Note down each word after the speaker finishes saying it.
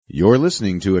You're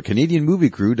listening to a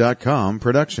CanadianMovieCrew.com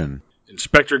production.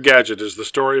 Inspector Gadget is the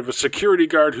story of a security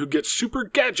guard who gets super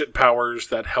gadget powers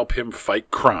that help him fight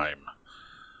crime.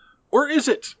 Or is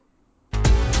it?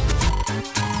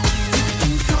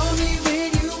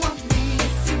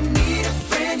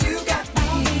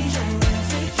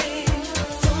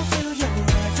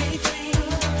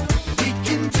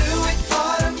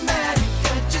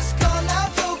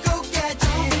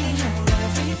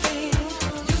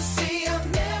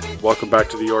 Welcome back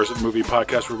to the Yours It Movie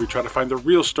podcast, where we try to find the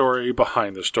real story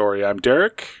behind the story. I'm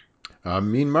Derek.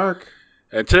 I'm Mean Mark.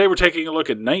 And today we're taking a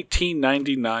look at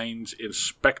 1999's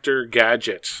Inspector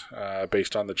Gadget,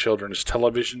 based on the children's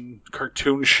television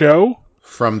cartoon show.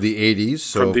 From the 80s,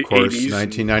 so From of the course 80s.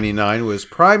 1999 was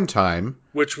prime time.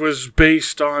 Which was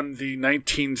based on the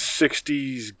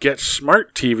 1960s Get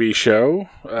Smart TV show.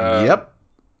 Yep.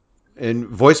 And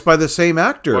voiced by the same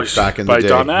actor back in the day. By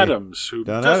Don Adams, who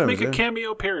Don does Adams, make a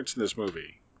cameo appearance in this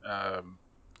movie.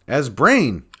 As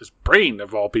Brain. As Brain,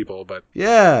 of all people, but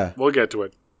Yeah. we'll get to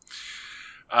it.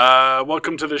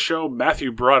 Welcome to the show,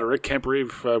 Matthew Broderick. Can't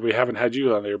believe we haven't had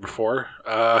you on there before.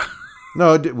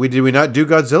 No, did we not do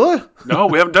Godzilla? No,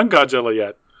 we haven't done Godzilla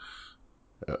yet.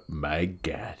 My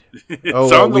God. It's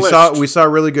Oh, on the we saw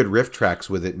really good riff tracks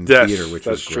with it in theater, which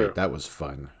was great. True. That was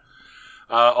fun.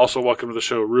 Also, welcome to the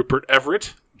show, Rupert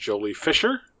Everett, Jolie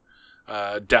Fisher,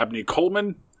 Dabney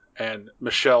Coleman, and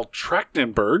Michelle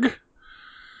Trachtenberg.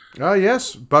 Oh,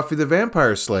 yes. Buffy the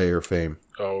Vampire Slayer fame.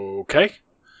 Okay.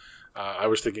 I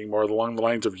was thinking more along the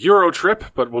lines of Eurotrip,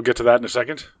 but we'll get to that in a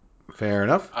second. Fair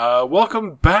enough.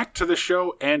 Welcome back to the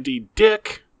show, Andy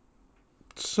Dick.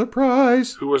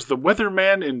 Surprise. Who was the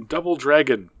weatherman in Double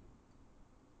Dragon.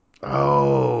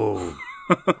 Oh,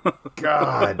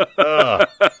 God. Ugh.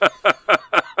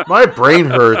 My brain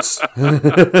hurts.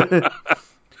 Can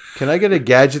I get a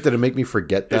gadget that'll make me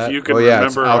forget that? If you can remember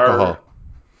it's alcohol.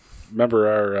 Remember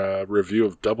our review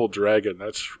of Double Dragon.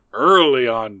 That's early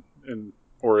on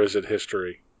or is it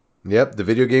history? Yep, the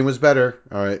video game was better.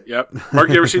 All right. Yep. Mark,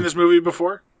 you ever seen this movie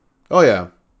before? Oh, yeah.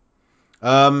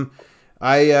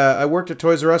 I worked at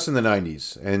Toys R Us in the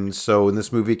 90s, and so when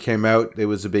this movie came out, it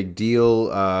was a big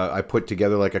deal. I put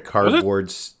together like a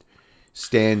cardboard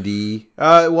standee.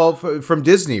 From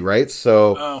Disney, right?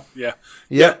 So. Oh, yeah.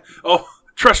 Yeah. Oh,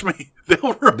 trust me,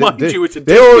 they'll remind you it's a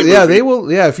Disney movie. Yeah, they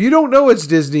will. Yeah, if you don't know it's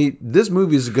Disney, this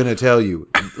movie is going to tell you,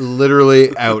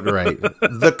 literally outright.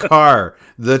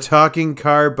 The talking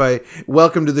car by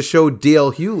Welcome to the Show,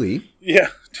 D.L. Hughley. Yeah.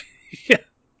 Yeah.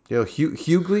 D.L.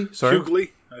 Hughley? Sorry. Hughley,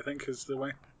 I think is the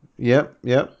way. Yep.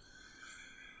 Yeah,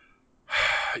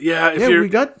 If you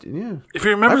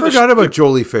remember, I forgot about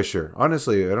Jolie Fisher.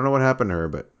 Honestly, I don't know what happened to her,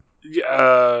 but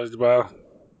yeah, well,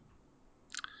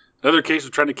 another case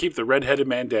of trying to keep the red-headed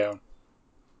man down,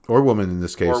 or woman in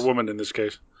this case,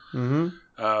 Mm-hmm.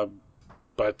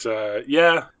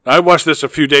 Yeah, I watched this a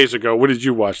few days ago. When did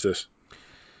you watch this?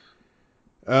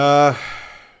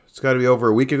 It's got to be over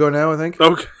a week ago now, I think.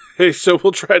 Okay, so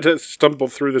we'll try to stumble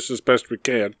through this as best we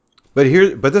can. But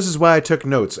this is why I took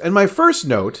notes. And my first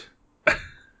note.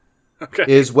 Okay.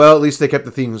 Is, well, at least they kept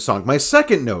the theme song. My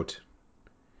second note,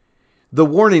 the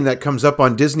warning that comes up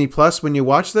on Disney Plus when you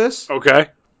watch this. Okay.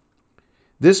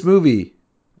 This movie,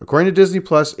 according to Disney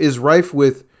Plus, is rife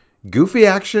with goofy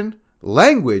action,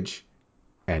 language,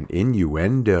 and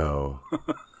innuendo.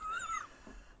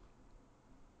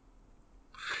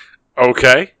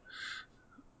 Okay.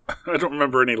 I don't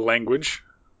remember any language.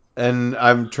 And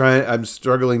I'm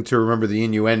struggling to remember the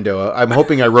innuendo. I'm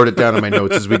hoping I wrote it down in my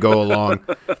notes as we go along.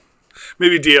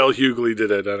 Maybe D.L. Hughley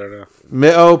did it. I don't know.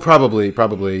 Oh, probably.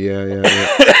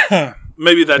 Yeah.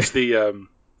 Maybe that's the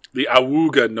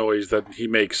awooga noise that he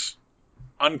makes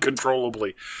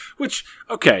uncontrollably. Which,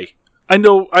 okay, I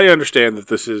understand that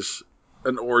this is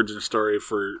an origin story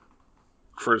for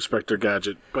Inspector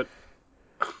Gadget, but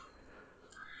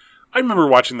I remember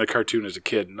watching the cartoon as a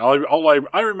kid, and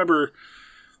I remember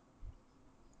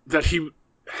that he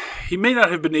may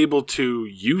not have been able to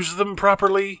use them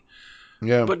properly.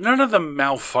 Yeah. But none of them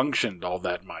malfunctioned all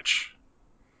that much.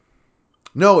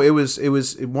 No, it was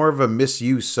more of a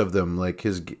misuse of them.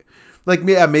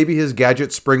 Maybe his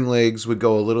gadget spring legs would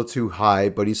go a little too high,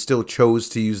 but he still chose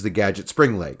to use the gadget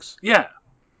spring legs. Yeah.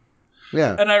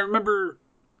 Yeah. And I remember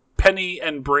Penny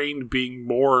and Brain being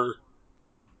more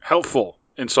helpful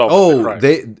in solving the crime.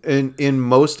 They in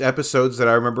most episodes that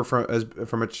I remember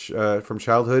from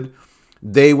childhood,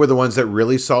 they were the ones that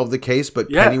really solved the case, but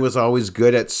Penny was always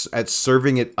good at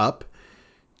serving it up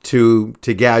to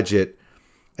Gadget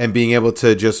and being able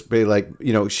to just be like,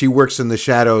 she works in the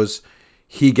shadows,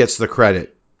 he gets the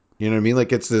credit. You know what I mean?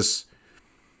 Like it's this.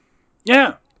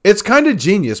 Yeah. It's kind of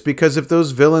genius because if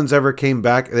those villains ever came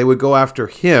back, they would go after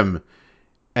him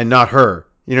and not her.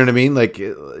 You know what I mean? Like,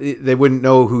 they wouldn't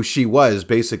know who she was,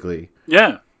 basically.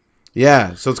 Yeah.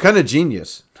 Yeah, so it's kind of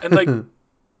genius. And, like,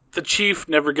 the chief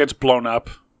never gets blown up.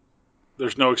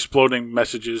 There's no exploding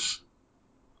messages.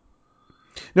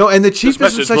 No, and the chief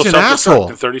isn't such an asshole.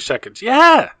 In 30 seconds.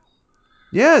 Yeah.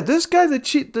 Yeah, this guy, the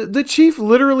chief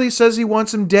literally says he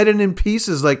wants him dead and in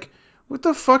pieces. Like, what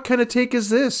the fuck kind of take is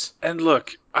this? And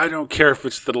look, I don't care if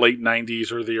it's the late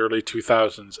 90s or the early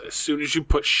 2000s. As soon as you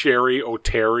put Sherry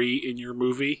O'Terry in your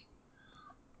movie...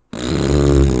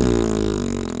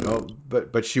 Oh,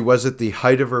 but she was at the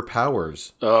height of her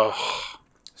powers.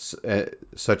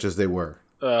 Such as they were.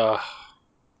 You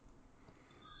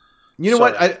know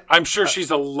what? I'm sure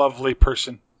she's a lovely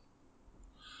person.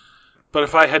 But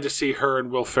if I had to see her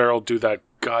and Will Ferrell do that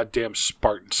goddamn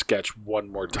Spartan sketch one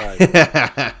more time.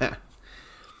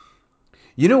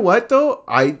 You know what, though?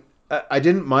 I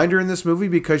didn't mind her in this movie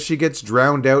because she gets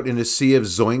drowned out in a sea of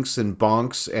zoinks and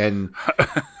bonks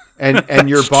and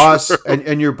your boss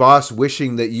and your boss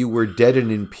wishing that you were dead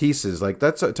and in pieces. Like,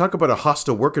 talk about a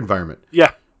hostile work environment.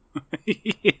 Yeah.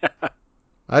 Yeah.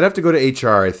 I'd have to go to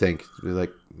HR, I think. Be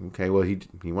like, okay, well, he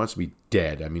wants to be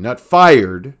dead. I mean, not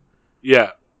fired.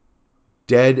 Yeah.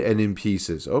 Dead and in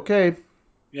pieces. Okay.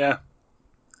 Yeah.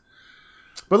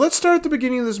 But let's start at the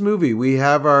beginning of this movie. We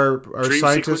have our Dream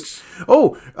scientist. Sequence.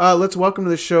 Oh, let's welcome to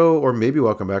the show, or maybe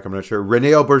welcome back, I'm not sure,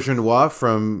 Rene Auberjonois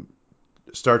from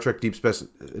Star Trek Deep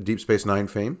Space Nine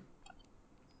fame.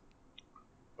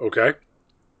 Okay.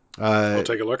 I'll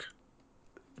take a look.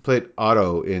 Played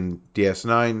Otto in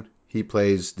DS9. He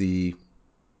plays the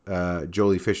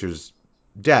Jolie Fisher's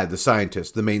dad, the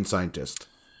scientist, the main scientist.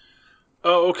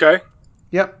 Oh, okay.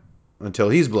 Yep. Until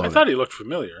he's blown. I thought he looked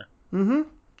familiar. Mm-hmm.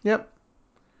 Yep.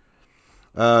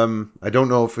 I don't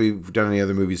know if we've done any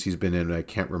other movies he's been in. I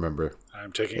can't remember.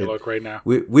 I'm taking a look right now.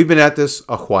 We've been at this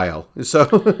a while. So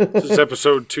this is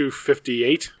episode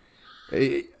 258.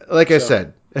 Like I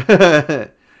said,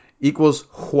 equals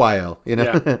while, you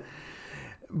know. Yeah.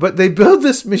 But they build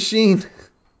this machine.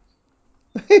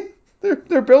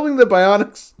 They're building the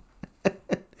bionics.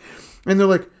 And they're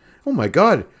like, oh my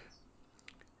God.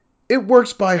 It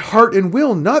works by heart and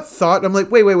will, not thought. I'm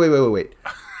like, wait. Wait.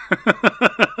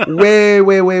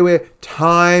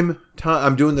 Time.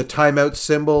 I'm doing the timeout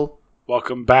symbol.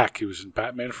 Welcome back. He was in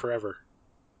Batman Forever.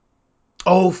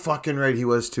 Oh, fucking right. He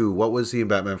was too. What was he in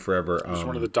Batman Forever? He was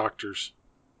one of the doctors.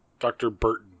 Dr.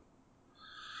 Burton.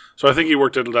 So I think he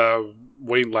worked at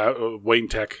Wayne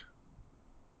Tech.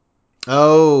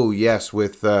 Oh, yes.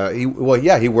 With he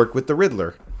worked with the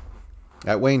Riddler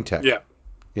at Wayne Tech. Yeah.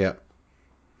 Yeah.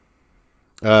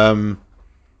 Where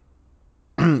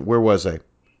was I?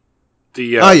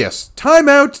 Yes. Time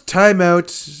out.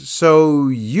 So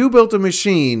you built a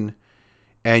machine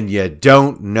and you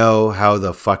don't know how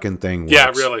the fucking thing works. Yeah,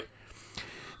 really.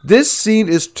 This scene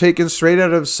is taken straight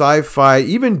out of sci-fi,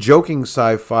 even joking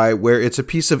sci-fi, where it's a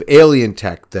piece of alien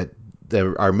tech that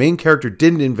our main character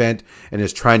didn't invent and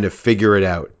is trying to figure it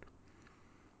out.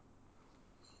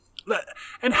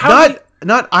 And how?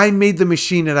 Not I made the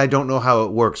machine and I don't know how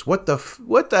it works. What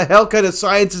the hell kind of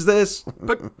science is this?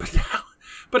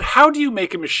 But how do you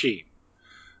make a machine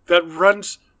that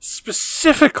runs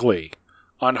specifically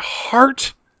on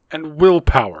heart and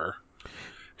willpower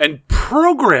and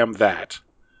program that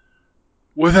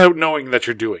without knowing that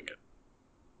you're doing it?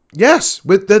 Yes,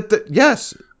 with that.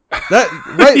 Yes, that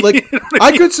right. Like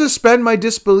I could suspend my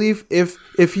disbelief if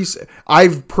he's.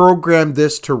 I've programmed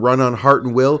this to run on heart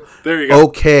and will. There you go.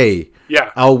 Okay.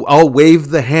 Yeah. I'll wave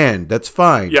the hand. That's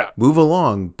fine. Yeah. Move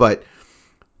along, but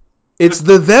it's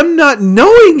them not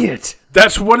knowing it.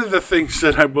 That's one of the things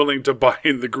that I'm willing to buy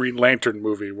in the Green Lantern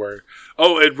movie where,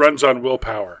 it runs on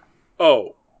willpower.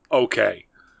 Oh, okay.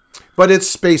 But it's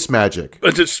space magic.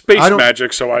 It's space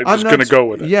magic, so I'm just going to go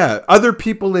with it. Yeah, other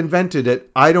people invented it.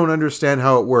 I don't understand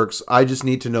how it works. I just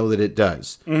need to know that it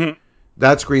does. Mm-hmm.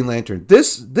 That's Green Lantern.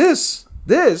 This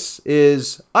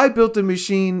is, I built a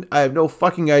machine. I have no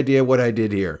fucking idea what I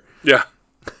did here. Yeah.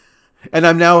 And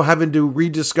I'm now having to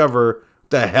rediscover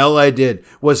the hell I did.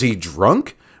 Was he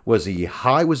drunk? Was he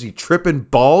high? Was he tripping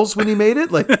balls when he made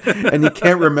it? And he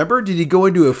can't remember? Did he go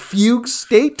into a fugue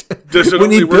state? Does it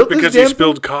when only work because he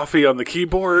spilled coffee on the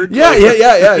keyboard? Yeah.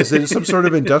 Is it some sort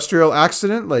of industrial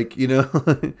accident?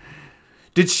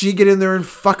 Did she get in there and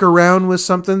fuck around with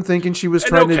something, thinking she was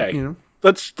trying to,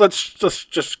 Let's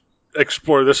just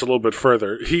explore this a little bit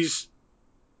further. He's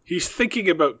thinking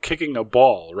about kicking a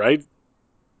ball, right?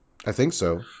 I think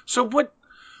so. So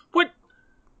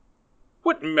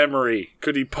what memory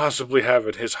could he possibly have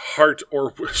in his heart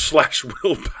or /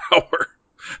 willpower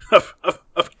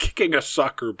of kicking a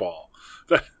soccer ball.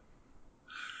 That,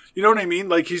 you know what I mean?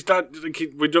 Like he's not. Like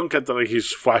we don't get that. Like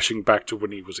he's flashing back to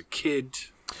when he was a kid.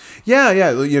 Yeah,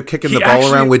 you're kicking the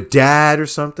ball around with dad or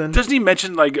something. Doesn't he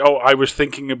mention like, oh, I was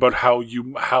thinking about how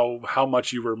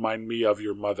much you remind me of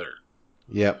your mother.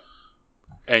 Yep.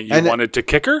 And you wanted to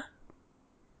kick her?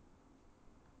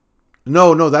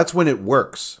 No, that's when it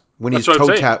works. When he's toe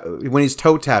tapping. Oh, he's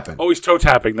toe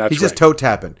tapping. He's just toe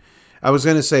tapping. I was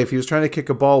going to say, if he was trying to kick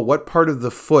a ball, what part of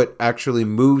the foot actually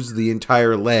moves the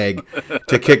entire leg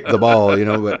to kick the ball?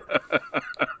 But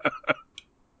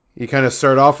you kind of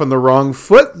start off on the wrong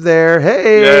foot there.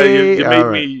 Hey,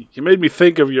 yeah, you made me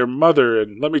think of your mother,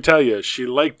 and let me tell you, she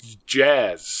liked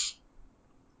jazz.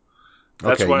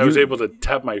 That's why I was able to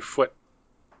tap my foot.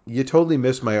 You totally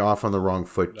missed my off on the wrong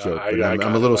foot joke, but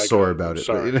I'm a little sore about it.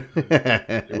 Sorry.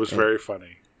 It was very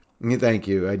funny. Thank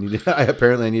you.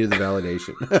 Apparently I needed the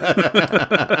validation.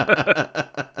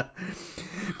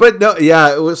 But no,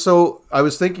 yeah. So I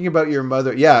was thinking about your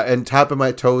mother, and tapping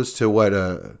my toes to what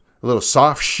a little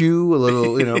soft shoe, a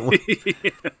little,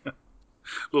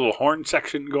 little horn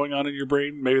section going on in your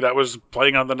brain. Maybe that was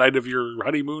playing on the night of your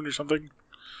honeymoon or something.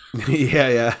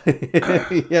 Yeah,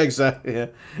 exactly. Yeah.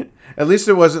 At least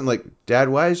it wasn't like, Dad,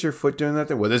 why is your foot doing that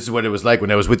thing? Well, this is what it was like when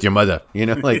I was with your mother.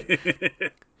 Like, this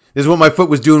is what my foot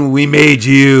was doing when we made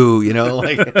you.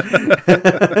 Like.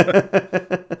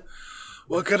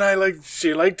 Well,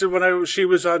 she liked it when she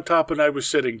was on top and I was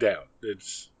sitting down.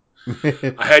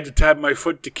 I had to tap my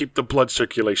foot to keep the blood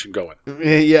circulation going.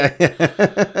 Yeah.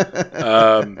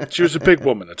 She was a big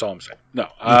woman. That's all I'm saying. No.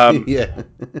 Yeah.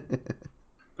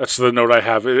 That's the note I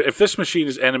have. If this machine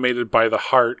is animated by the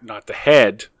heart, not the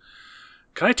head,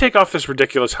 can I take off this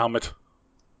ridiculous helmet?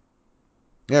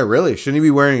 Yeah, really? Shouldn't he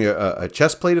be wearing a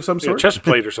chest plate of some sort? A chest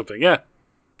plate or something, yeah.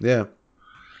 Yeah.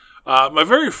 My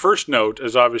very first note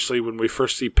is obviously when we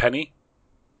first see Penny.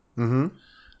 Mm-hmm.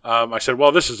 I said,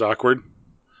 well, this is awkward.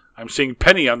 I'm seeing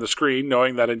Penny on the screen,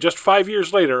 knowing that in just 5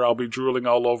 years later, I'll be drooling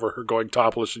all over her going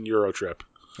topless in Eurotrip.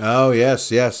 Oh,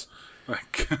 yes. I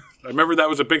remember that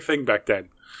was a big thing back then.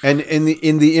 And in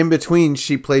the in-between,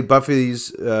 she played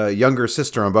Buffy's younger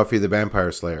sister on Buffy the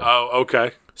Vampire Slayer. Oh,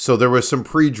 okay. So there was some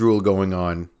pre-drool going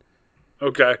on.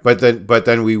 Okay. But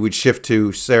then we would shift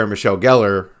to Sarah Michelle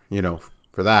Gellar,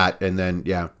 for that, and then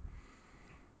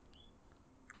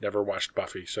Never watched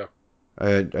Buffy, so.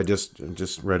 I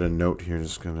just read a note here.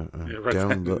 Just gonna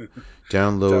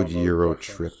download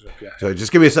Eurotrip. Yeah. So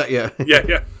just give me a sec. Yeah.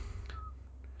 Yeah.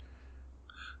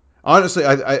 Honestly,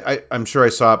 I'm sure I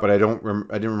saw it, but I didn't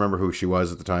remember who she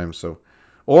was at the time. So,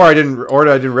 or I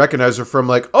didn't recognize her from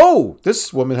like, oh,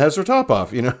 this woman has her top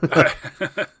off.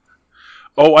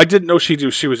 Oh, I didn't know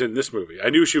she was in this movie. I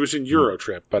knew she was in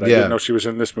Eurotrip, but I didn't know she was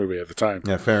in this movie at the time.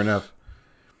 Yeah, fair enough.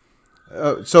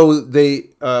 So they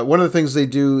one of the things they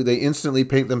do, they instantly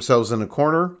paint themselves in a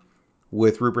corner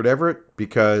with Rupert Everett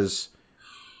because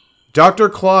Dr.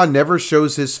 Claw never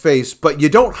shows his face, but you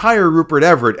don't hire Rupert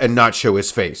Everett and not show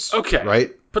his face. Okay.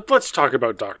 Right? But let's talk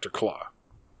about Dr. Claw.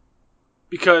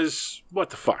 Because, what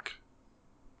the fuck?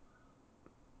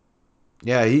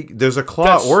 Yeah, there's a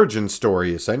Claw origin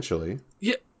story, essentially.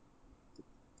 Yeah.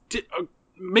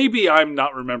 Maybe I'm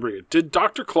not remembering it. Did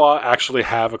Dr. Claw actually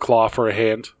have a claw for a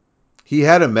hand? He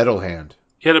had a metal hand.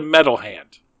 He had a metal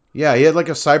hand. Yeah, he had like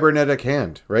a cybernetic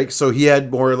hand, right? So he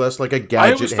had more or less like a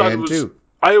gadget hand, too.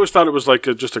 I always thought it was like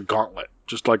just a gauntlet,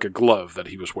 just like a glove that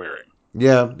he was wearing.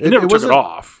 Yeah. He never took it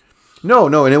off. No,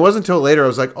 and it wasn't until later I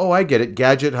was like, oh, I get it.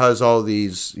 Gadget has all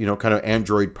these, kind of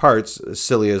android parts, as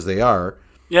silly as they are.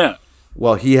 Yeah.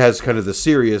 Well, he has kind of the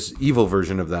serious evil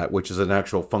version of that, which is an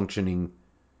actual functioning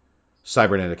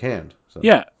cybernetic hand. So.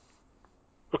 Yeah.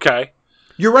 Okay.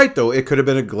 You're right, though. It could have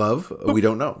been a glove. We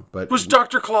don't know. But was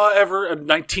Dr. Claw ever a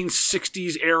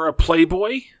 1960s era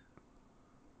Playboy?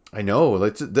 I know. I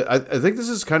think this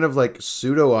is kind of like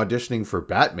pseudo auditioning for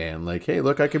Batman. Like, hey,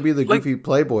 look, I could be the goofy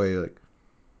Playboy. Like,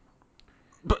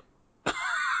 but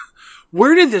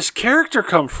where did this character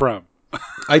come from?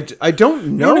 I don't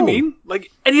know. You know what I mean?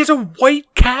 Like, and he has a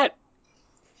white cat.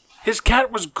 His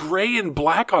cat was gray and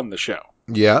black on the show.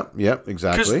 Yeah,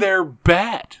 exactly. Because they're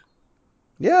bad.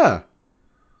 Yeah.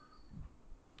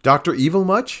 Dr. Evil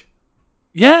much?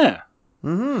 Yeah.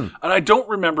 Mm-hmm. And I don't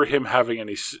remember him having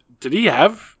any... Did he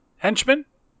have henchmen?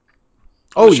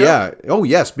 Oh, yeah. Oh,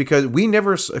 yes, because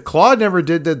Claude never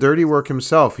did the dirty work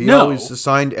himself. He always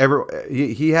assigned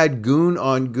he had goon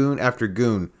on goon after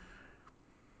goon.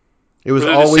 It was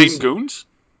always... the same goons?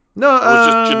 No, or was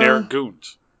it just generic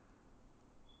goons?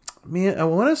 Man, I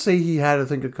want to say he had, I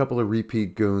think, a couple of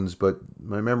repeat goons, but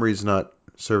my memory's not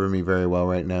serving me very well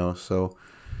right now, so...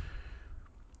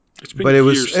 It's been But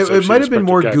years since I've it seen might have been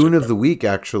Inspector more Goon Gadget, of but the Week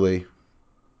actually.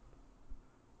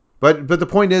 But the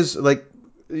point is, like,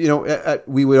 you know,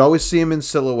 we would always see him in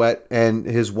silhouette, and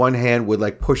his one hand would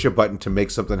like push a button to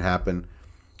make something happen.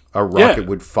 A yeah, rocket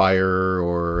would fire,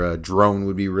 or a drone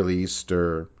would be released,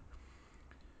 or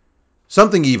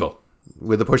something evil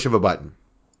with the push of a button.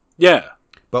 yeah.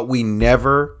 But we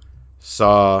never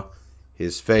saw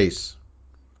his face.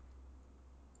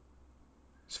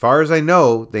 As far as I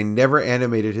know, they never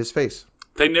animated his face.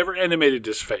 They never animated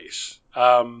his face.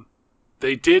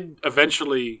 They did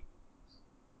eventually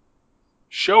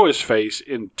show his face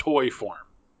in toy form.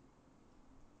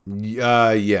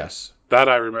 Yes. That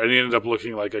I remember. And he ended up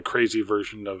looking like a crazy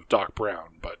version of Doc Brown,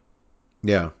 but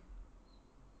Yeah.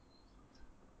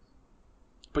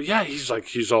 yeah,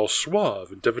 he's all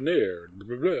suave and debonair and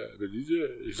blah, blah, blah.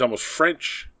 He's almost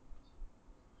French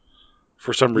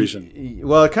for some reason.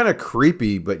 Well, kind of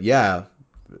creepy, but yeah.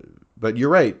 But you're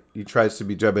right. He tries to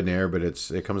be debonair, but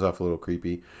it comes off a little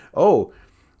creepy. Oh,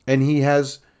 and he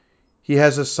has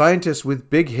a scientist with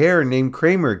big hair named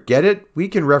Kramer. Get it? We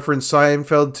can reference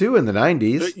Seinfeld too in the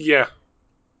 90s. Yeah.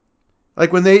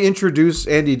 Like when they introduce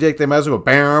Andy Dick, they might as well go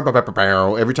bow, bow, bow, bow,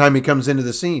 bow, every time he comes into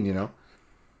the scene, you know.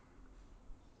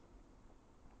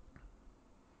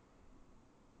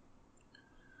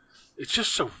 It's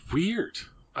just so weird.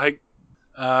 My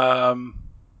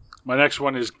next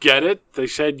one is Get It? They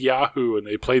said Yahoo and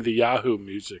they played the Yahoo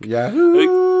music.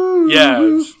 Yahoo!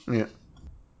 Yeah.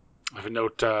 I have a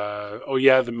note,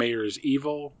 the mayor is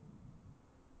evil.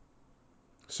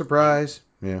 Surprise.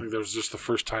 Yeah. I think that was just the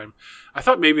first time. I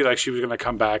thought maybe like she was going to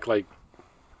come back like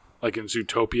in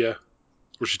Zootopia,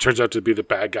 where she turns out to be the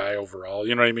bad guy overall.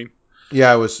 You know what I mean?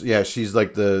 Yeah, she's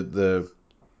like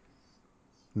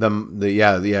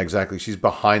exactly. She's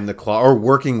behind the Claw, or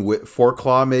working for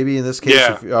Claw, maybe in this case.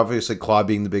 Yeah. Obviously, Claw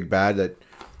being the big bad.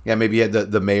 Maybe he had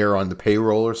the mayor on the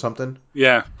payroll or something.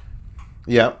 Yeah.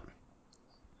 Yeah.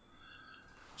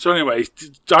 So anyway,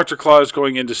 Dr. Claw is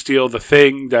going in to steal the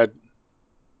thing that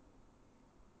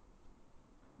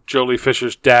Jolie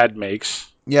Fisher's dad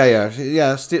makes. Yeah.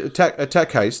 A tech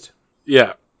heist.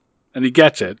 Yeah. And he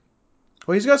gets it.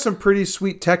 Well, he's got some pretty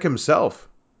sweet tech himself.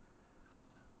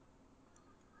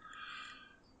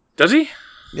 Does he?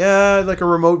 Yeah, like a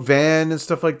remote van and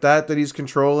stuff like that he's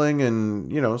controlling,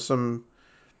 and you know some.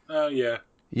 Oh yeah.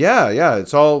 Yeah.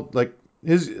 It's all like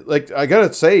I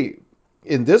gotta say,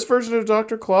 in this version of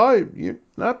Dr. Claw, you're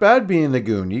not bad being a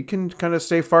goon. You can kind of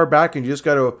stay far back, and you just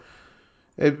gotta.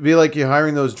 It'd be like you're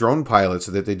hiring those drone pilots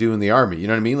that they do in the army. You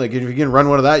know what I mean? Like if you can run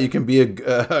one of that, you can be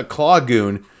a Claw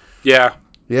goon. Yeah.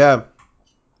 Yeah.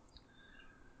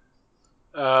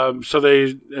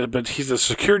 But he's a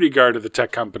security guard of the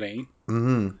tech company.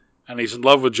 Mm-hmm. And he's in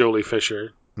love with Jolie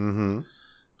Fisher. Mm-hmm.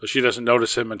 But she doesn't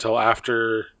notice him until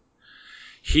after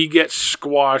he gets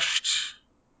squashed.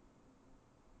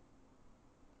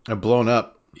 Blown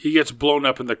up. He gets blown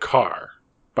up in the car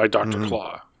by Dr. Mm-hmm.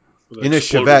 Claw. In a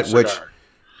Chevette, which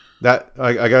that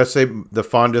I gotta say, the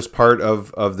fondest part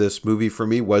of this movie for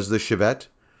me was the Chevette.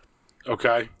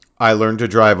 Okay. I learned to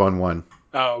drive on one.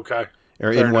 Oh, okay.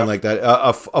 Or in one like that.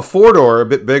 A four-door, a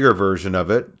bit bigger version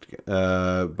of it,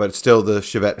 but still the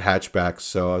Chevette hatchback.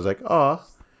 So I was like, aw.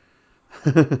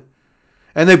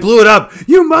 And they blew it up.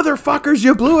 You motherfuckers,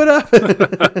 you blew it up. Blew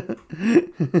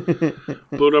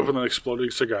it up with an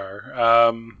exploding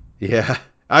cigar. Yeah.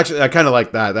 Actually, I kind of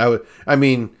like that.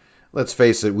 Let's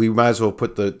face it, we might as well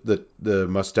put the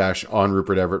mustache on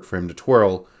Rupert Everett for him to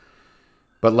twirl.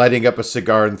 But lighting up a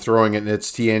cigar and throwing it in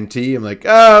its TNT, I'm like,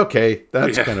 oh, okay,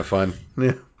 that's kind of fun.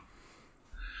 Yeah.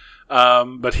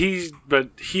 But he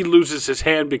loses his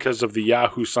hand because of the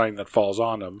Yahoo sign that falls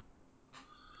on him.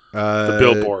 The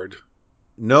billboard.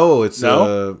 No, it's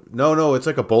no, it's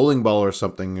like a bowling ball or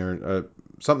something, or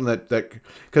something that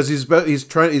because he's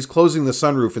closing the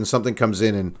sunroof and something comes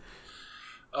in and.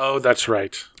 Oh, that's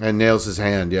right. And nails his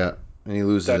hand, yeah, and he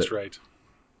loses it. That's right.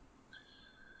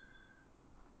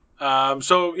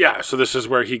 So this is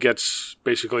where he gets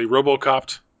basically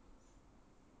RoboCopped.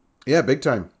 Yeah, big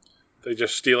time. They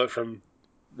just steal it from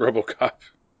RoboCop.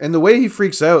 And the way he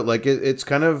freaks out, like it's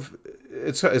kind of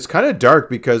dark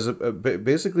because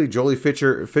basically Jolie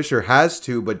Fisher has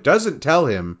to, but doesn't tell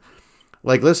him.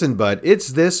 Like, listen, bud, it's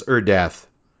this or death.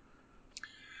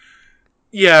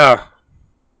 Yeah.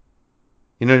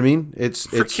 You know what I mean? It's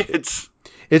kids.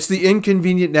 It's the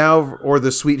inconvenient now or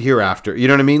the sweet hereafter. You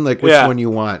know what I mean? Like which one you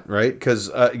want, right? Because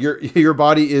your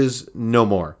body is no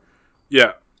more.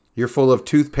 Yeah. You're full of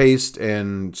toothpaste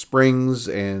and springs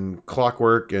and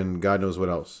clockwork and God knows what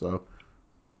else. So.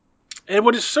 And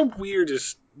what is so weird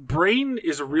is Brain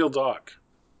is a real dog.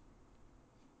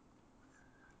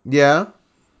 Yeah.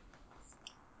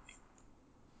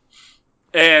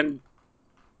 And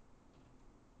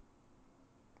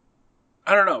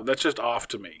I don't know. That's just off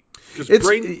to me. Because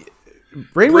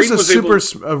Brain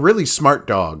was a really smart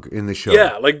dog in the show.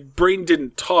 Yeah, like Brain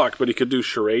didn't talk, but he could do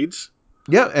charades.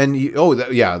 Yeah, and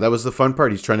that was the fun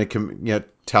part. He's trying to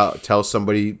tell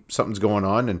somebody something's going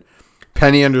on, and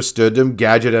Penny understood him.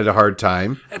 Gadget had a hard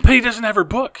time. And Penny doesn't have her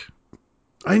book.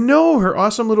 I know, her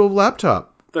awesome little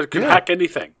laptop. That can hack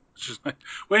anything. She's like,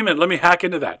 wait a minute, let me hack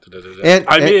into that.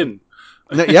 I'm in.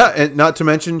 Yeah, and not to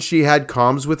mention she had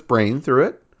comms with Brain through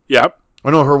it. Yep. Oh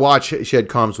no, her watch, she had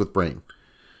comms with Brain.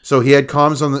 So he had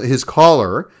comms on his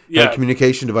collar, had a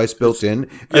communication device built in,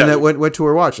 and that went to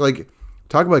her watch. Like,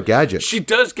 talk about Gadget. She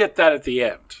does get that at the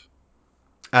end.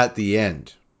 At the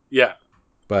end. Yeah.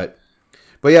 But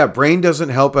yeah, Brain doesn't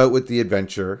help out with the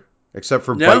adventure, except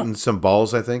for biting some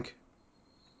balls, I think.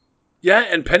 Yeah,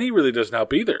 and Penny really doesn't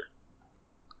help either.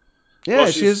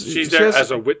 Yeah, she's there as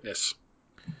a witness.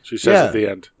 She says at the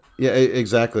end. Yeah,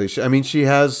 exactly. She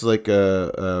has like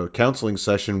a counseling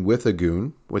session with a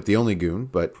goon, with the only goon,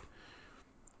 but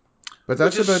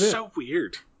that's about it. So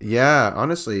weird. Yeah,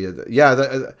 honestly,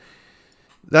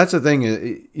 that's the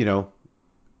thing,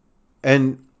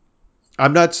 And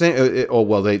I'm not saying,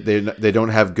 they don't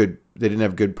have good. They didn't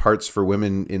have good parts for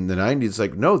women in the 90s.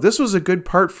 Like, no, this was a good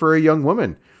part for a young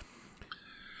woman.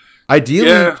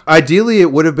 Ideally, it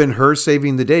would have been her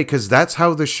saving the day, because that's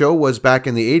how the show was back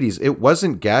in the 80s. It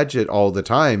wasn't Gadget all the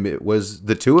time. It was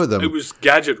the two of them. It was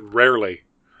Gadget rarely.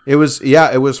 It was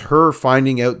her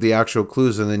finding out the actual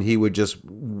clues, and then he would just,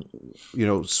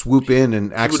 swoop in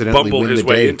and accidentally win the day. He would bumble his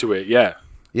way into it, yeah.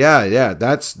 Yeah.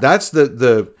 That's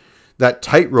that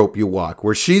tightrope you walk,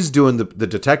 where she's doing the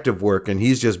detective work, and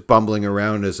he's just bumbling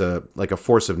around as a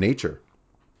force of nature.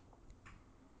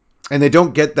 And they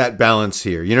don't get that balance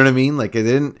here. You know what I mean? Like,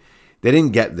 they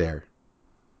didn't get there.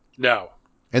 No.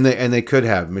 And they could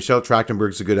have. Michelle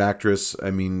Trachtenberg's a good actress.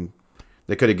 I mean,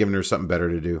 they could have given her something better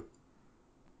to do.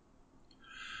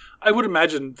 I would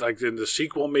imagine, like, in the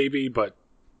sequel, maybe, but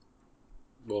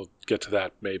we'll get to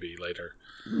that maybe later.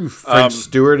 French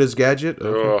Stewart as Gadget?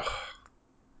 Okay.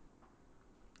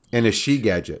 And a she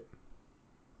Gadget.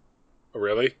 Oh,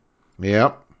 really?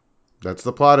 Yep. That's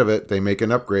the plot of it. They make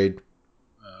an upgrade.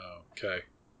 Okay.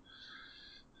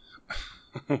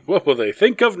 What will they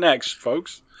think of next,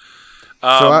 folks?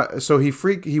 So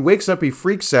he wakes up, he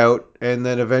freaks out, and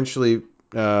then eventually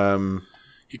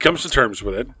he comes to terms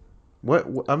with it. What?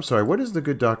 I'm sorry. What is the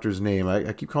good doctor's name?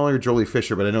 I keep calling her Jolie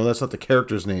Fisher, but I know that's not the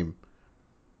character's name.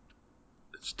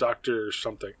 It's Doctor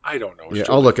something. I don't know. Yeah,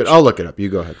 I'll look it up. You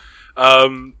go ahead.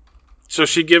 So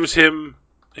she gives him.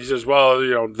 He says,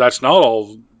 "Well, that's not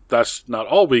all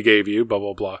we gave you." Blah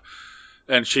blah blah.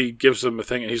 And she gives him a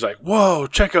thing, and he's like, "Whoa!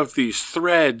 Check out these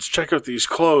threads. Check out these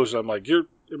clothes." I'm like, "You're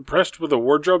impressed with a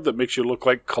wardrobe that makes you look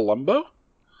like Columbo?"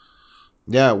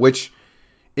 Yeah, which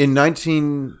in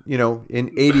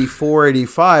 84,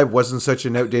 85 wasn't such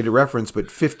an outdated reference, but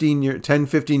 10,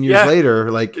 15 years later,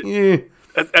 like,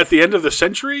 at the end of the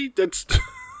century, it's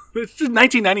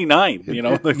 1999.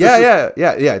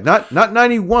 Yeah. Not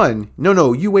 91.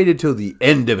 No. You waited till the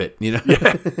end of it. Yeah.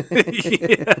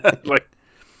 Like.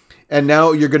 And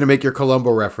now you're going to make your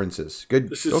Columbo references. Good.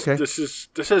 This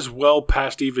is well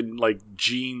past even like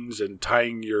jeans and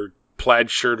tying your plaid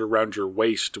shirt around your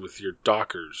waist with your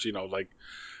Dockers.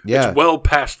 It's well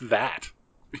past that.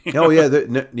 Not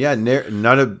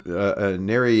a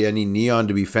nary any neon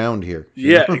to be found here.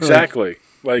 Yeah, exactly.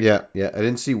 Like, I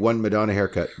didn't see one Madonna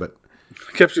haircut, but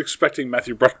I kept expecting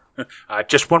Matthew Broderick.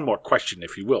 Just one more question,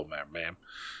 if you will, ma'am.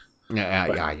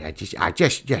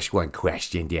 Just one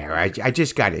question there. I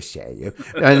just got to say.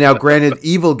 Now, granted,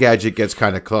 Evil Gadget gets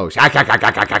kind of close. You know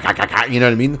what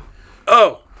I mean?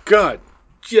 Oh, God.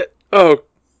 Yeah. Oh,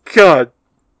 God.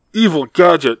 Evil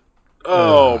Gadget.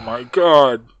 Oh, my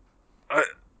God.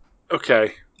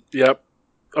 Okay. Yep.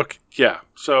 Okay. Yeah.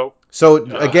 So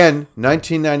again,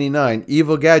 1999,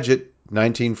 Evil Gadget,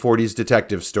 1940s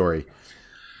detective story.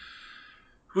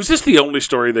 Was this the only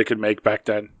story they could make back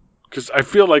then? Because I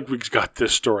feel like we got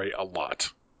this story a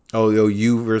lot. Oh,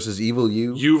 you versus evil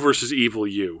you? You versus evil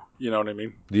you. You know what I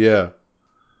mean? Yeah.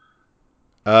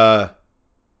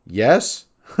 Yes?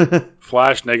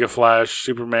 Flash, Nega Flash,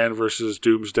 Superman versus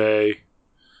Doomsday.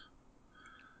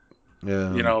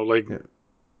 Yeah.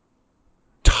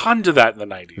 Tons of that in the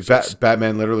 90s.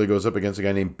 Batman literally goes up against a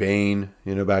guy named Bane,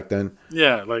 back then.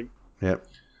 Yeah, Yeah.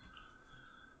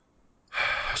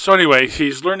 So anyway,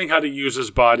 he's learning how to use his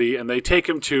body, and they take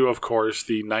him to, of course,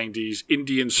 the 90s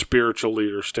Indian spiritual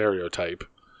leader stereotype.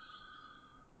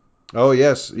 Oh,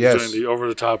 yes, He's doing yes. the over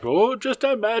the top. Oh, just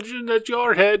imagine that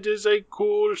your head is a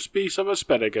cool piece of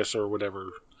asparagus or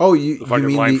whatever. Oh, The you fucking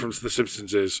mean line from The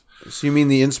Simpsons is. so you mean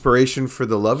the inspiration for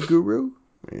the Love Guru?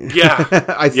 Yeah,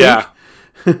 I think.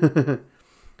 yeah,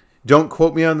 Don't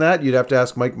quote me on that. You'd have to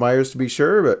ask Mike Myers to be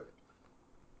sure, but.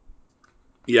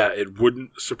 yeah. It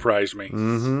wouldn't surprise me.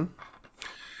 Mm-hmm.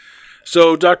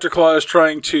 So Dr. Claw is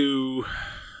trying to.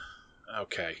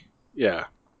 Okay, yeah.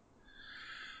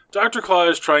 Dr. Claw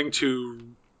is trying to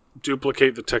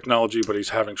duplicate the technology, but he's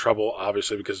having trouble,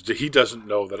 obviously, because he doesn't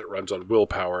know that it runs on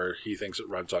willpower. He thinks it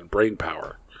runs on brain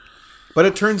power. But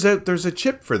it turns out there's a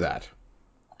chip for that.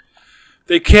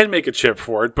 They can make a chip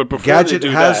for it, but before Gadget they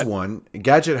do has that, one.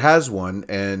 Gadget has one,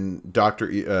 and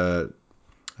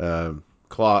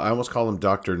Claw. I almost call him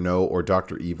Doctor No or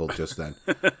Doctor Evil just then,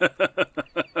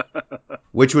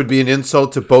 which would be an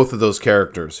insult to both of those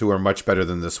characters, who are much better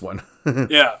than this one.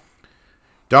 yeah,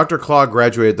 Dr. Claw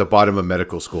graduated at the bottom of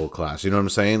medical school class. You know what I'm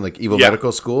saying? Like evil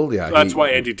medical school. Yeah, that's why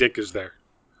Andy Dick is there.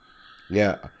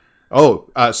 Yeah. Oh,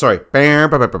 sorry. Bam,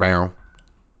 bam, bam, bam.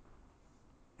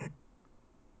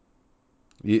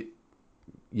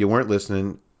 You weren't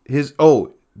listening.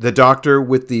 The doctor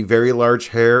with the very large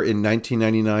hair in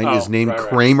 1999 is named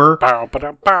Kramer. Bow,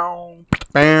 ba-dum, bow.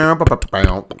 Bam, bam, bam,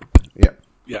 bam. Yeah.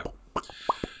 Yeah.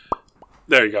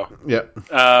 There you go. Yeah.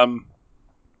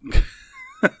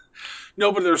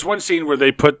 No, but there's one scene where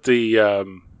they put the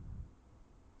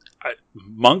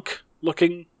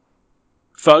monk-looking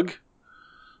thug.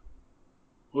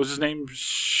 What was his name?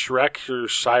 Shrek or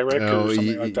Cyrek or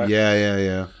something like that?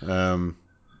 Yeah.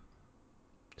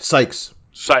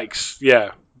 Sykes,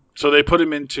 yeah. So they put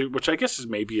him into, which I guess is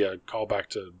maybe a callback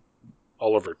to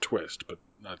Oliver Twist, but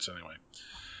that's anyway.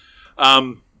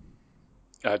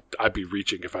 I'd be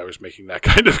reaching if I was making that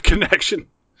kind of connection.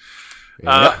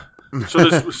 Yeah.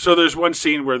 So there's one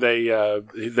scene where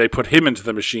they put him into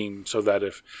the machine so that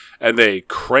and they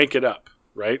crank it up,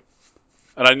 right?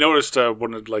 And I noticed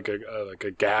one like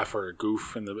a gaff or a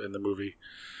goof in the movie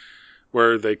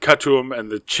where they cut to him and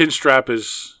the chin strap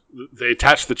they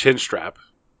attach the chin strap.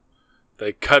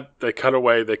 They cut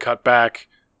away, they cut back,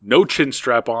 no chin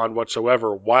strap on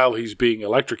whatsoever while he's being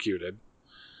electrocuted.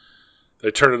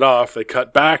 They turn it off, they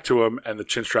cut back to him, and the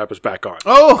chin strap is back on.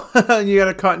 Oh, you got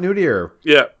a continuity error.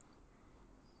 Yeah.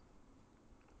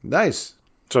 Nice.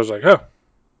 So I was like, oh.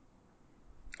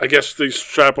 I guess the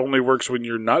strap only works when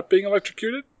you're not being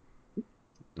electrocuted?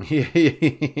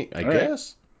 I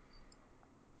guess.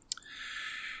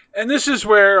 And this is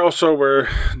where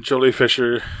Jolie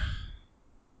Fisher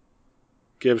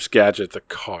gives Gadget the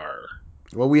car.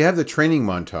 Well, we have the training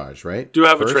montage, right? Do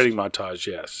have a training montage,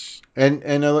 yes.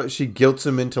 And she guilts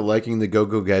him into liking the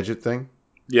Go-Go Gadget thing.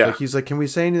 Yeah. Like he's like, can we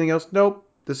say anything else? Nope.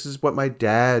 This is what my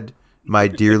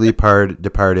dearly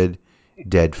departed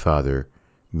dead father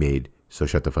made. So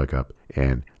shut the fuck up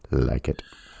and like it.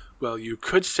 Well, you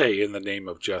could say in the name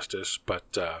of justice,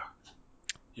 but,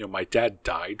 my dad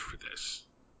died for this.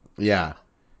 Yeah.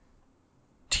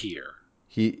 Tear.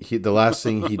 The last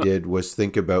thing he did was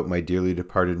think about my dearly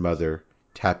departed mother,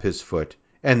 tap his foot,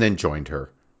 and then joined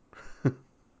her.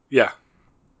 Yeah.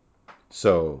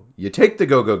 So you take the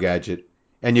Go-Go Gadget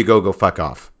and you go fuck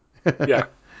off. Yeah.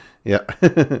 Yeah.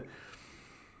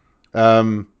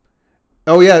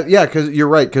 Oh yeah, because you're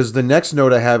right. Because the next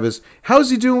note I have is, how's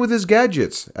he doing with his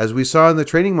gadgets? As we saw in the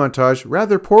training montage,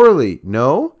 rather poorly.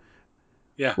 No.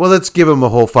 Yeah. Well, let's give him a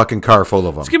whole fucking car full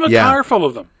of them. Let's give him a car full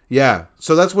of them. Yeah.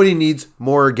 So that's what he needs: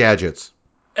 more gadgets.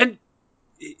 And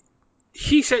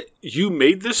he said, "You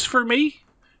made this for me."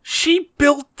 She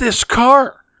built this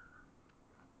car.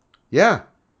 Yeah.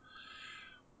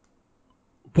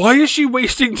 Why is she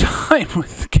wasting time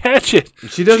with Gadget?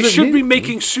 She should be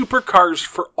making supercars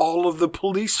for all of the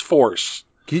police force.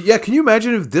 Can you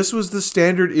imagine if this was the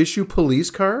standard issue police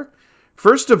car?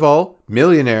 First of all,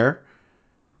 millionaire.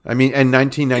 I mean, and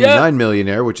 1999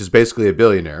 millionaire, which is basically a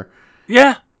billionaire.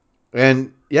 Yeah.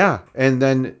 And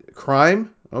then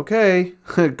crime. Okay,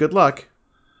 good luck.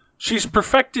 She's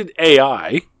perfected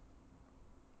AI.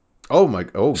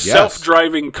 Yes.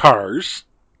 Self-driving cars.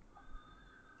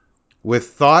 With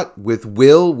thought, with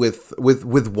will,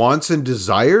 with wants and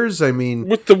desires. I mean,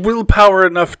 with the willpower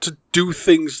enough to do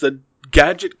things that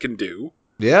Gadget can do.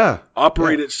 Yeah.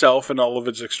 Operate itself in all of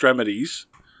its extremities.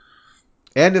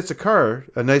 And it's a car,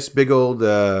 a nice big old,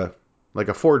 like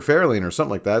a Ford Fairlane or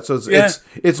something like that. So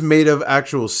it's made of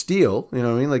actual steel. You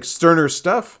know what I mean? Like sterner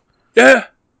stuff. Yeah.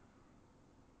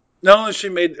 Not only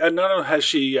has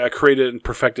she created and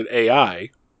perfected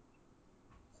AI,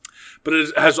 but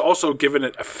it has also given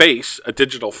it a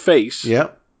digital face, yeah,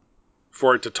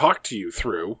 for it to talk to you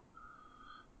through.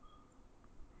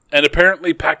 And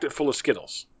apparently packed it full of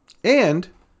Skittles. And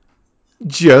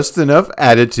just enough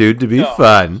attitude to be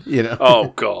fun, you know. Oh,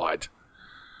 God.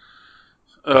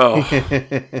 Oh.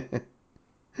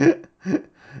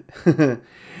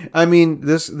 I mean,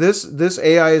 this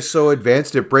AI is so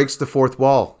advanced it breaks the fourth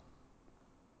wall.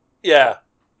 Yeah.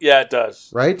 Yeah, it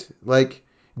does. Right? Like,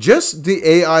 just the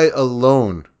AI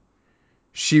alone,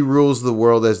 she rules the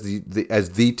world as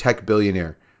the tech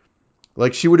billionaire.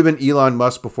 Like, she would have been Elon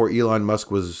Musk before Elon Musk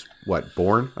was, what,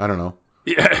 born? I don't know.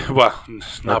 Yeah, well,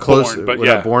 not close, born, but well,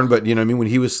 yeah. not born, but, you know what I mean? When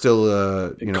he was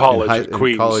still, in college,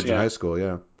 in college and high school,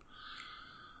 yeah.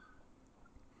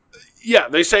 Yeah,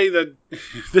 they say that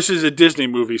this is a Disney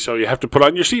movie, so you have to put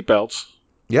on your seatbelts.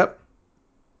 Yep.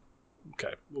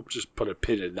 Okay, we'll just put a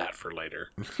pin in that for later.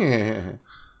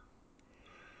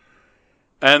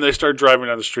 And they start driving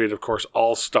down the street. Of course,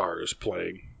 All Star is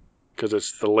playing because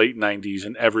it's the late 90s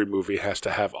and every movie has to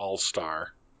have All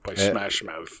Star by Smash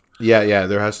Mouth. Yeah,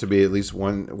 there has to be at least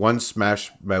one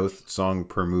Smash Mouth song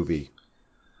per movie.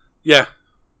 Yeah.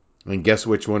 And guess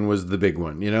which one was the big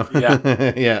one, you know?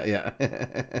 Yeah. yeah.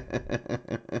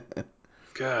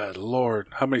 God Lord,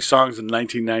 how many songs in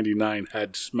 1999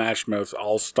 had Smash Mouth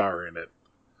All Star in it?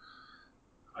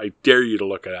 I dare you to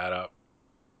look that up.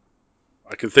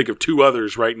 I can think of two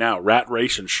others right now, Rat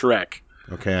Race and Shrek.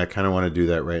 Okay, I kind of want to do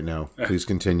that right now. Please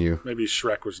continue. Maybe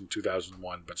Shrek was in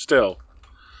 2001, but still.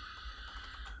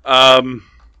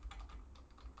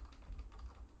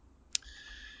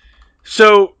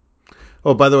 So...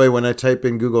 Oh, by the way, when I type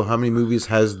in Google, how many movies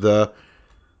has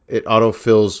it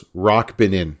autofills Rock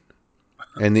been in?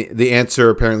 And the answer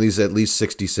apparently is at least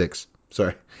 66.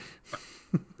 Sorry.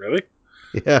 Really?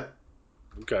 Yeah.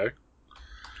 Okay.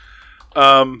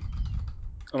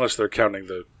 Unless they're counting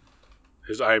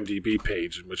his IMDb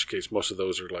page, in which case most of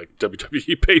those are like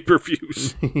WWE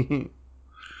pay-per-views.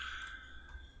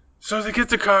 So they get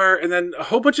the car, and then a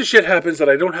whole bunch of shit happens that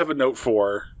I don't have a note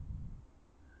for.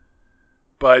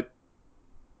 But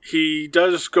he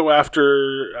does go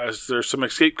after, as there's some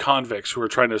escaped convicts who are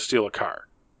trying to steal a car.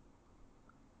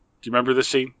 Do you remember this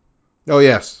scene? Oh,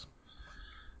 yes.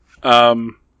 Yeah,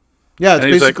 it's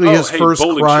basically his first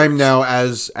crime now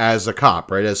as a cop,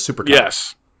 right? As super cop.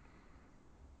 Yes.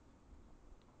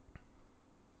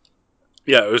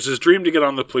 Yeah, it was his dream to get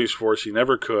on the police force. He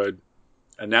never could.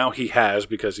 And now he has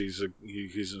because he's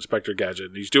Inspector Gadget.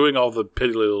 And he's doing all the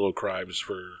piddly little crimes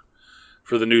for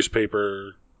the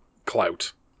newspaper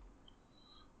clout.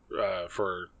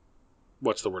 For,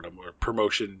 what's the word I'm looking for?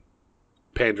 Promotion,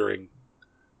 pandering.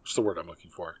 What's the word I'm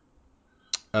looking for?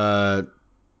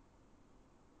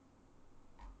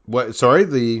 What? Sorry,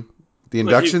 the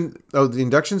induction. The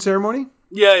induction ceremony.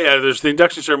 Yeah. There's the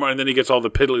induction ceremony, and then he gets all the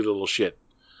piddly little shit.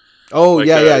 Oh, like,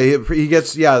 he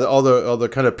gets all the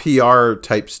kind of PR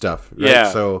type stuff. Right?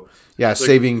 Yeah. So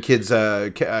saving kids,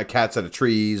 cats out of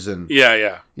trees, and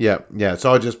yeah. It's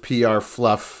all just PR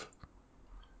fluff.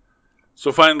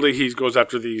 So finally, he goes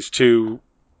after these two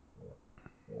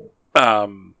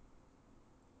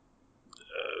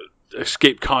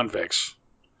escaped convicts,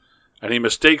 and he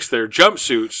mistakes their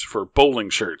jumpsuits for bowling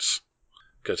shirts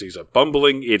because he's a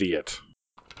bumbling idiot.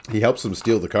 He helps them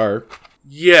steal the car.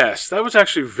 Yes, that was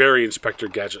actually very Inspector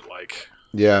Gadget-like.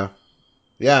 Yeah.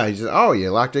 Yeah, he says, oh,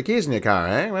 you locked the keys in your car,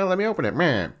 eh? Well, let me open it,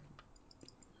 man.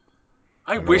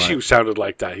 I wish he sounded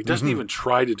like that. He doesn't even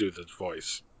try to do the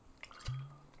voice.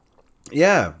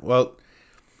 Yeah, well,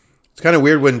 it's kind of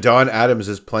weird when Don Adams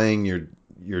is playing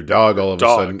your dog all of a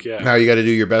sudden. Yeah. Now you got to do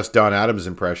your best Don Adams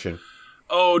impression.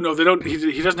 Oh, no, they don't.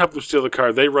 He doesn't have them steal the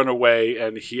car. They run away,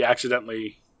 and he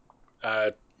accidentally...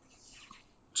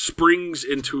 springs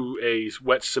into a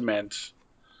wet cement,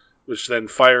 which then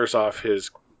fires off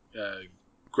his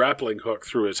grappling hook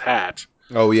through his hat.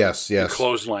 Oh, yes. And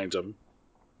clotheslines him.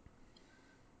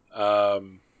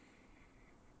 And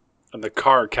the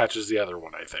car catches the other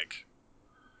one, I think.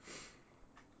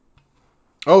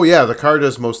 Oh, yeah, the car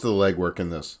does most of the legwork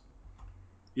in this.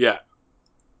 Yeah.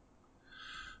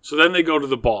 So then they go to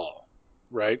the ball,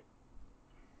 right?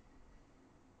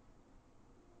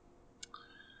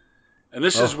 And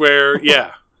this is where,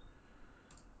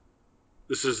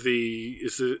 this is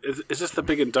is this the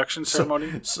big induction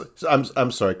ceremony?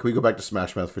 I'm sorry. Can we go back to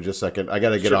Smash Mouth for just a second? I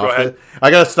gotta get off it.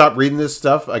 I gotta stop reading this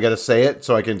stuff. I gotta say it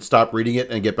so I can stop reading it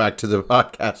and get back to the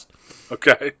podcast.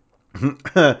 Okay.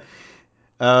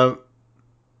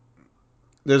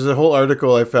 There's a whole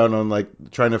article I found on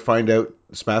like trying to find out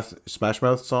Smash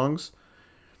Mouth songs.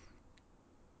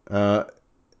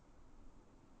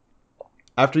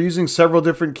 After using several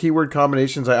different keyword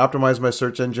combinations, I optimized my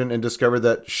search engine and discovered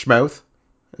that Schmouth,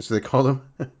 as they call them.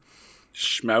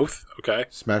 Schmouth, okay.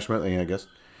 Smash Mouth, I guess.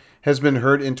 has been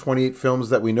heard in 28 films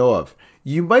that we know of.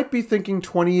 You might be thinking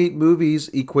 28 movies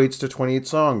equates to 28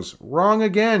 songs. Wrong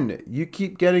again. You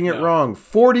keep getting it wrong.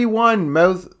 41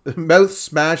 mouth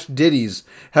smash ditties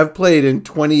have played in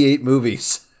 28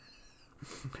 movies.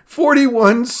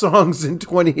 41 songs in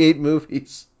 28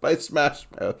 movies by Smash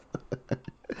Mouth.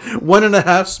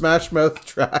 1.5 Smash Mouth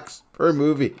tracks per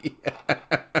movie.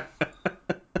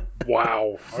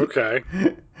 Wow. Okay.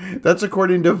 That's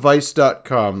according to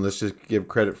Vice.com. Let's just give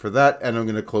credit for that. And I'm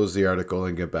going to close the article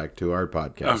and get back to our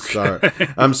podcast. Okay.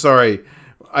 I'm sorry.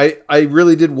 I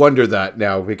really did wonder that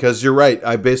now, because you're right.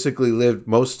 I basically lived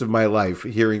most of my life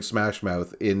hearing Smash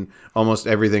Mouth in almost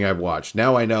everything I've watched.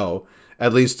 Now I know.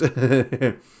 At least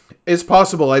it's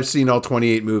possible I've seen all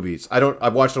 28 movies.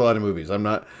 I've watched a lot of movies. I'm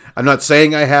not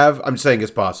saying I have. I'm saying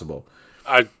it's possible.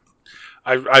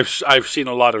 I've seen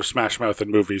a lot of Smash Mouth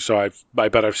in movies, so I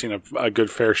bet I've seen a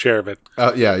good fair share of it.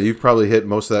 Yeah, you've probably hit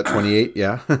most of that 28.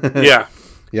 Yeah. Yeah.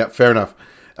 Yeah. Fair enough.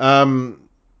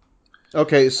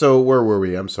 Okay, so where were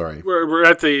we? I'm sorry. We're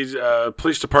at the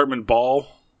police department ball.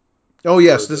 Oh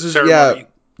yes, this is ceremony.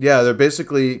 Yeah. They're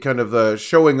basically kind of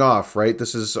showing off, right?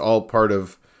 This is all part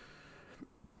of,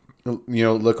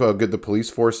 look how good the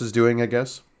police force is doing, I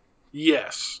guess.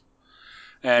 Yes.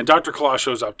 And Dr. Claw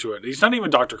shows up to it. He's not even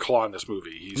Dr. Claw in this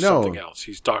movie. He's something else.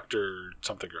 He's Dr.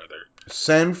 something or other.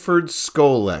 Sanford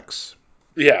Skolex.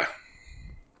 Yeah.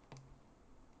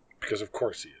 Because of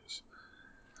course he is.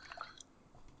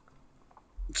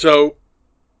 So,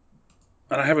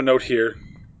 and I have a note here.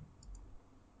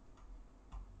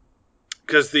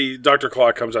 Because the Dr.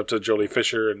 Claw comes up to Jolie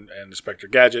Fisher and Inspector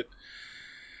Gadget.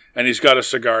 And he's got a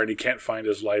cigar and he can't find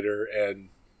his lighter. And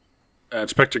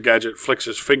Inspector Gadget flicks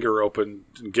his finger open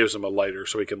and gives him a lighter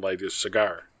so he can light his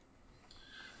cigar.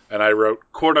 And I wrote,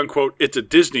 quote unquote, it's a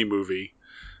Disney movie,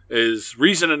 is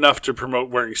reason enough to promote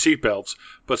wearing seatbelts,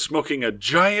 but smoking a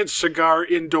giant cigar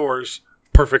indoors,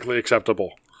 perfectly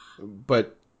acceptable.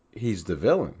 But he's the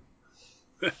villain.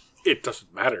 It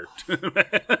doesn't matter.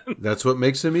 That's what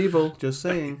makes him evil, just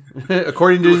saying.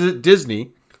 According to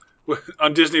Disney.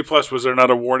 On Disney Plus, was there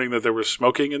not a warning that there was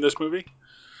smoking in this movie?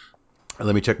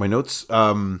 Let me check my notes.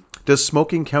 Does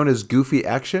smoking count as goofy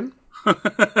action?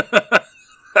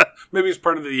 Maybe it's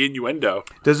part of the innuendo.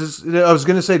 I was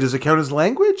going to say, does it count as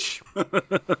language?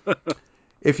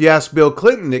 If you ask Bill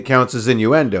Clinton, it counts as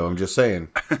innuendo. I'm just saying.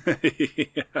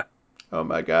 Yeah. Oh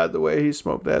my God, the way he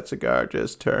smoked that cigar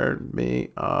just turned me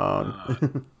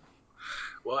on.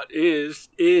 What is?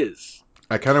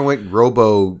 I kind of went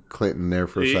Robo Clinton there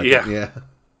for a second. Yeah.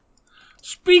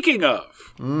 Speaking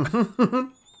of.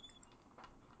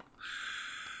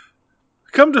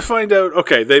 Come to find out,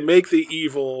 okay, they make the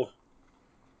evil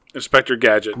Inspector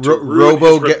Gadget.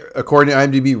 According to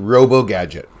IMDb, Robo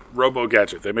Gadget. Robo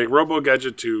Gadget. They make Robo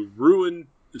Gadget to ruin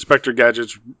Inspector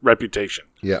Gadget's reputation.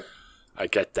 Yeah. I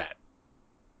get that.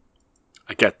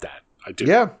 I do.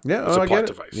 Yeah. It's a plot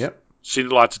device. Yep. Seen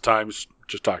it lots of times.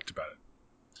 Just talked about it.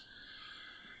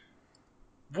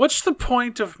 What's the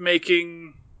point of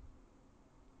making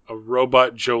a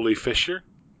robot Jolie Fisher?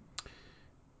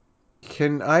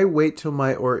 Can I wait till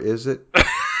my or is it?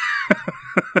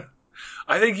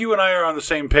 I think you and I are on the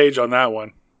same page on that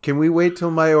one. Can we wait till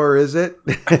my or is it?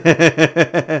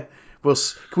 Can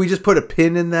we just put a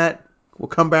pin in that? We'll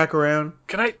come back around.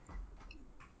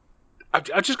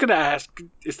 I'm just going to ask,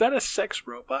 is that a sex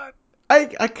robot? I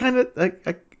kind of,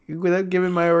 without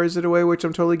giving my or is it away, which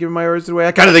I'm totally giving my or is it away,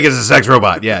 I kind of think it's a sex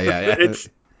robot. Yeah.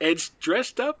 It's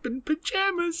dressed up in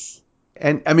pajamas.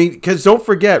 And, I mean, because don't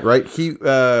forget, right,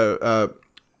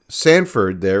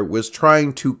 Sanford there was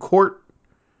trying to court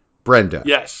Brenda.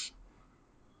 Yes.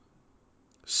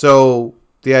 So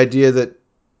the idea that,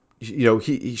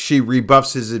 she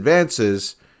rebuffs his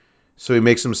advances, so he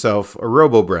makes himself a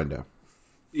Robo Brenda.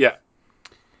 Yeah.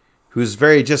 Who's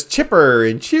very just chipper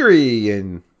and cheery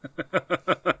and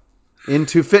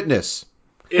into fitness.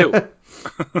 Ew.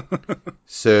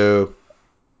 So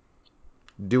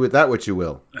do with that what you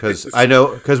will, because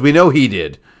we know he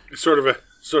did. It's sort of a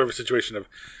situation of,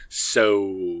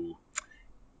 so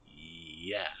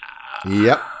yeah.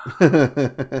 Yep.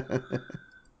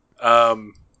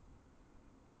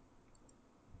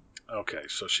 Okay,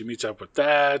 so she meets up with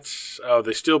that. Oh,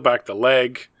 they steal back the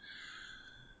leg.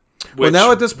 Well,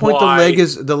 now at this point,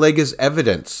 the leg is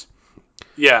evidence.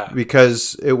 Yeah.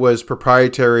 Because it was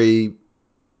proprietary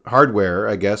hardware,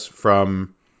 I guess,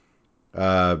 from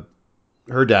her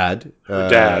dad.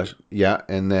 Yeah,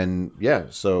 and then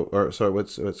So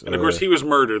what's and of course he was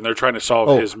murdered, and they're trying to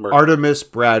solve his murder. Artemis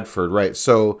Bradford, right?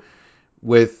 So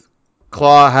with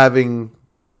Claw having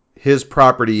his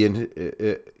property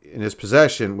in his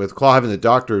possession, with Claw having the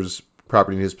doctor's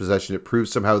property in his possession, it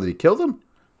proves somehow that he killed him?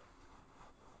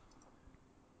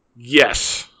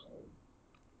 Yes.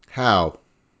 How?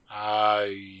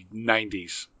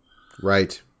 90s.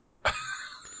 Right.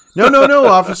 No,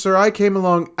 officer. I came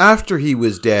along after he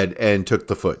was dead and took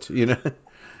the foot.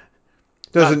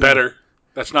 Not better.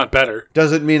 That's not better.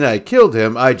 Doesn't mean I killed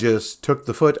him. I just took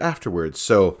the foot afterwards.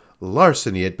 So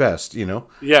larceny at best,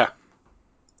 Yeah.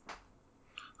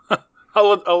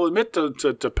 I'll admit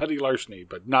to petty larceny,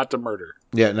 but not to murder.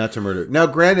 Yeah, not to murder. Now,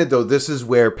 granted, though, this is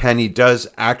where Penny does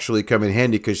actually come in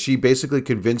handy because she basically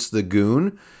convinced the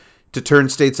goon to turn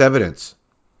state's evidence.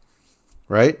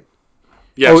 Right?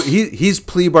 Yes. Oh, he's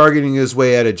plea bargaining his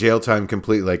way out of jail time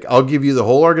completely. Like, I'll give you the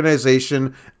whole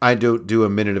organization. I don't do a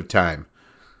minute of time.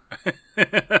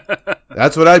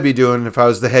 That's what I'd be doing if I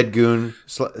was the head goon,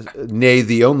 nay,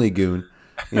 the only goon.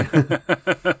 And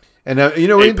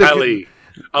hey, Pally,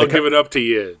 I'll give it up to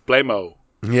you. Blamo.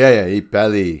 Yeah, hey,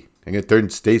 Pally. I'm going to turn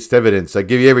state's evidence. I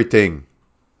give you everything.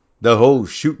 The whole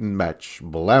shooting match.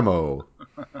 Blammo.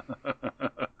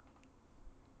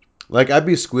 Like, I'd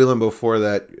be squealing before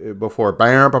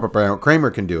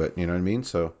Kramer can do it. You know what I mean?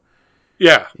 So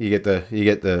yeah, you get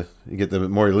the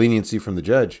more leniency from the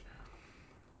judge.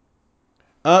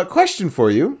 Question for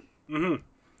you. Mm-hmm.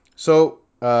 So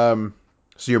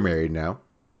you're married now.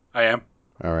 I am.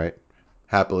 All right.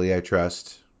 Happily, I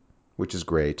trust, which is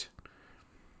great.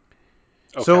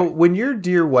 Okay. So when your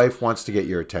dear wife wants to get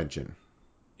your attention,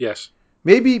 yes,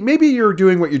 maybe you're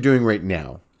doing what you're doing right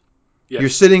now. Yes. You're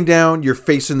sitting down, you're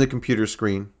facing the computer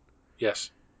screen. Yes.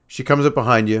 She comes up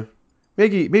behind you,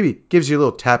 maybe gives you a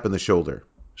little tap in the shoulder.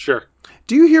 Sure.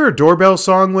 Do you hear a doorbell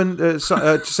sound when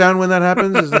that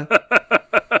happens? Is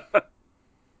that...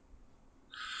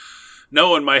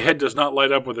 No, and my head does not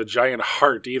light up with a giant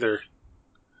heart either.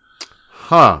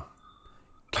 Huh.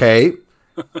 Okay.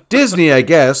 Disney, I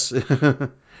guess.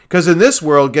 Because in this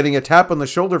world, getting a tap on the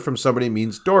shoulder from somebody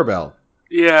means doorbell.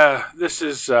 Yeah, this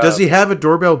is... Does he have a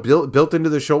doorbell built into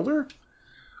the shoulder?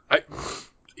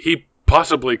 He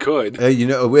possibly could.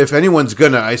 If anyone's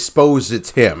gonna, I suppose it's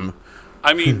him.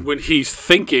 I mean, when he's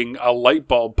thinking, a light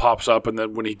bulb pops up, and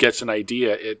then when he gets an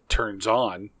idea, it turns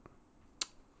on.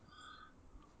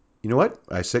 You know what?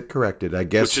 I said corrected. I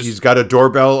guess he's got a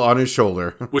doorbell on his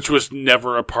shoulder. Which was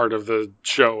never a part of the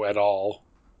show at all.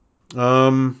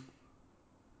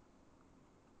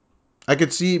 I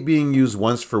could see it being used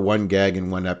once for one gag in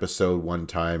one episode, one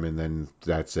time, and then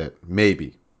that's it.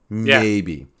 Maybe.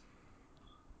 Maybe.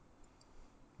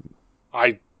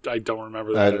 I don't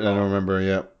remember that. I don't remember,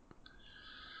 yeah.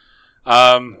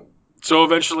 So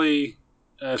eventually,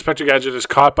 Inspector Gadget is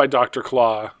caught by Dr.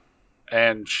 Claw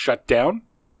and shut down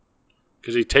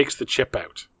because he takes the chip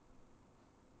out.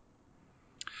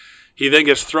 He then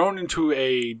gets thrown into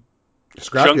a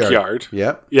junkyard.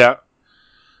 Yeah. Yeah.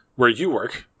 Where you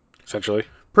work, essentially.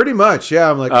 Pretty much, yeah.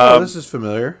 I'm like, this is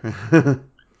familiar.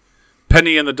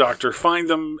 Penny and the doctor find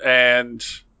them, and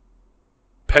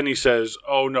Penny says,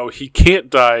 "Oh no, he can't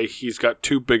die. He's got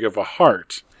too big of a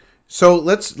heart." So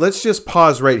let's just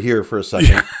pause right here for a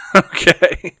second.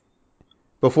 Okay.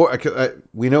 Before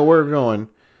we know where we're going.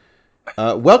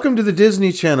 Welcome to the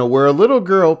Disney Channel, where a little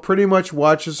girl pretty much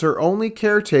watches her only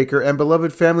caretaker and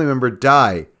beloved family member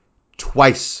die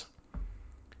twice.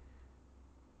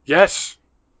 Yes.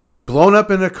 Blown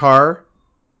up in a car.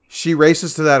 She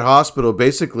races to that hospital.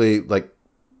 Basically, like,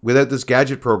 without this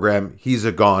Gadget program, he's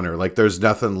a goner. Like, there's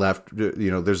nothing left.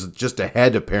 There's just a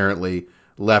head, apparently,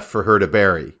 left for her to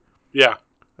bury. Yeah.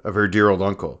 Of her dear old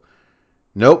uncle.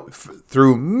 Nope.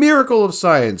 Through miracle of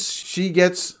science, she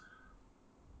gets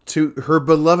to her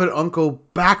beloved uncle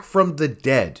back from the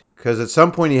dead. Because at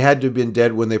some point he had to have been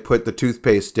dead when they put the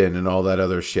toothpaste in and all that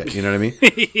other shit. You know what I mean?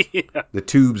 Yeah. The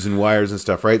tubes and wires and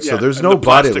stuff, right? Yeah, so there's no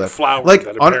body left. Like,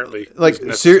 that apparently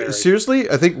seriously,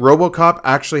 I think RoboCop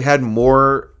actually had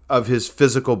more of his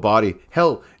physical body.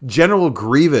 Hell, General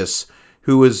Grievous,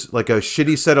 who was like a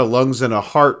shitty set of lungs and a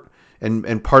heart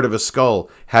and part of a skull,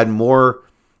 had more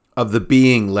of the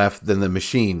being left than the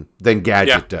machine, than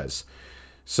Gadget does.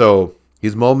 So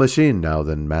he's more machine now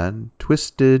than man,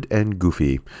 twisted and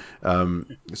goofy. But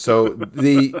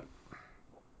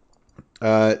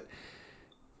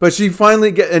she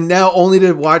finally and now only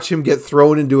to watch him get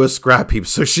thrown into a scrap heap.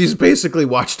 So she's basically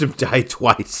watched him die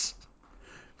twice.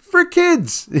 For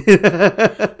kids.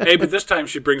 Hey, but this time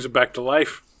she brings him back to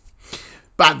life.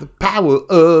 By the power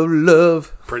of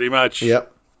love. Pretty much.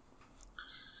 Yep.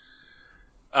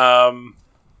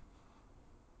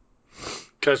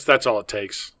 Because that's all it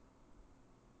takes.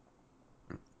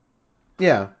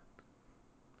 Yeah.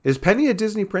 Is Penny a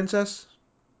Disney princess?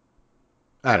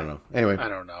 I don't know. Anyway. I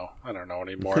don't know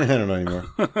anymore. I don't know anymore.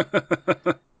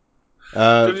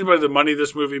 Judging by the money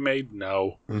this movie made,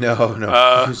 no.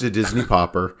 No. He's a Disney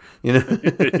popper, you know.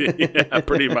 Yeah,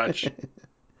 pretty much.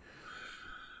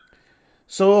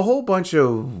 So a whole bunch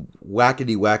of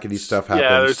wackety stuff happens.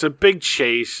 Yeah, there's a big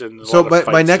chase and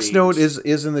my next note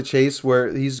is in the chase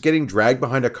where he's getting dragged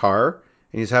behind a car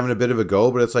and he's having a bit of a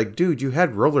go, but it's like, dude, you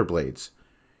had rollerblades.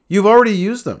 You've already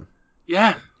used them.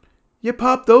 Yeah. You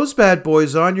pop those bad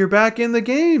boys on, you're back in the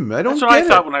game. I don't get it. That's what I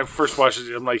thought when I first watched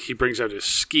it. I'm like, he brings out his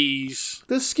skis.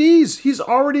 The skis. He's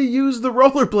already used the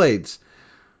rollerblades.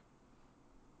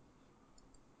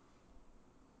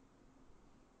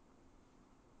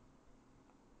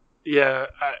 Yeah.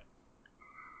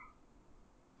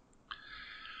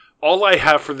 All I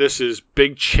have for this is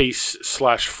big chase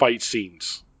 / fight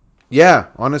scenes. Yeah,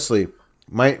 honestly.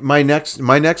 My next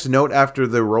note after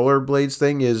the rollerblades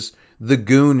thing is the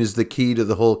goon is the key to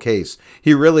the whole case.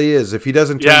 He really is. If he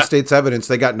doesn't turn state's evidence,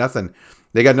 they got nothing.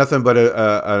 They got nothing but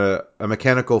a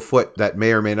mechanical foot that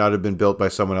may or may not have been built by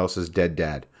someone else's dead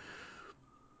dad.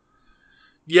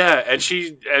 Yeah,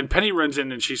 and Penny runs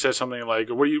in and she says something like,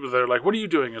 They're like, what are you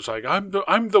doing? It's like, I'm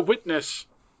the witness.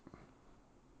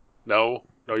 No,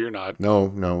 you're not.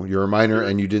 No, you're a minor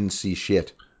and you didn't see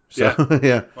shit. So,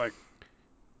 yeah. Like,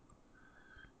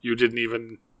 you didn't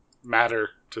even matter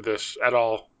to this at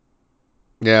all.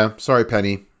 Yeah, sorry,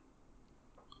 Penny.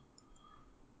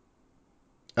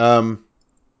 But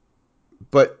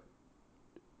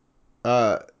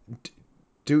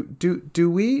do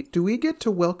we get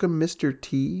to welcome Mr.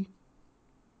 T?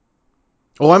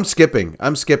 Oh, I'm skipping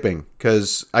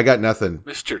because I got nothing.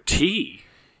 Mr. T?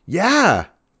 Yeah.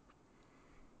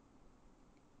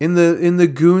 In the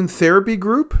goon therapy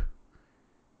group?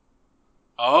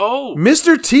 Oh.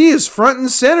 Mr. T is front and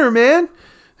center, man.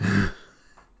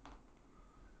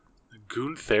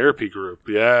 Goon therapy group,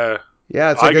 yeah.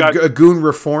 Yeah, it's like a goon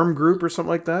reform group or something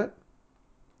like that.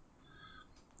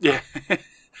 Yeah.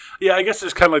 Yeah, I guess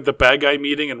it's kind of like the bad guy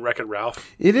meeting in Wreck-It Ralph.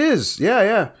 It is,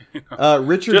 yeah.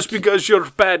 Richard. Just because you're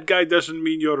a bad guy doesn't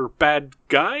mean you're a bad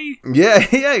guy? Yeah,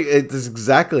 it's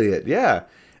exactly it, yeah.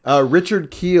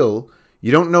 Richard Keel,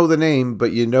 you don't know the name,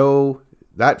 but you know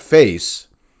that face.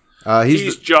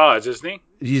 He's Jaws, isn't he?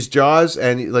 He's Jaws,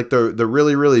 and like the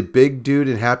really, really big dude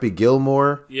in Happy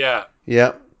Gilmore. Yeah.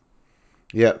 Yeah.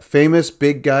 Famous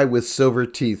big guy with silver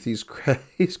teeth. He's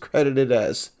credited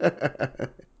as.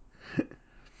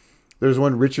 There's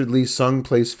one Richard Lee Sung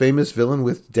plays famous villain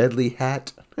with deadly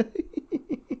hat.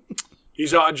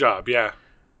 He's Odd Job, yeah.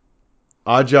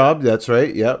 Odd Job, that's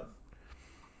right. Yep.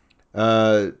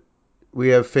 We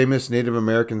have famous Native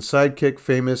American sidekick,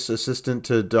 famous assistant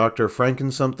to Dr.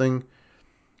 Franken-something,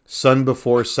 son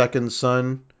before second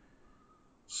son.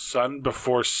 Son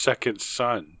before second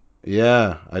son.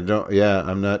 Yeah,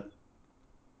 I'm not.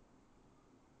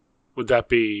 Would that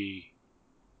be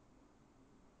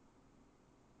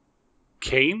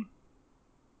Cain?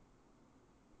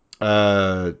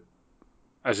 As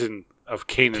in of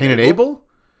Cain and Abel?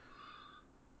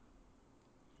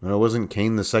 No, it wasn't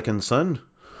Cain the second son.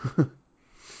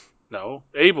 No,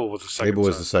 Abel was the second son. Abel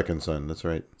was the second son, that's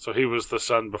right. So he was the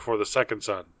son before the second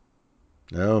son.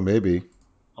 Oh, maybe.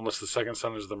 Unless the second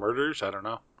son is the murderers, I don't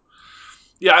know.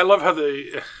 Yeah, I love how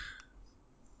the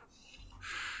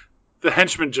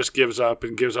henchman just gives up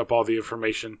all the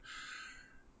information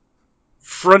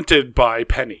fronted by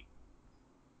Penny.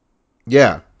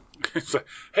 Yeah. It's like,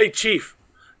 hey, Chief,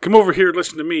 come over here and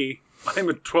listen to me. I'm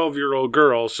a 12-year-old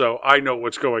girl, so I know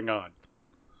what's going on.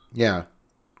 Yeah.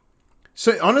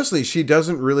 So, honestly, she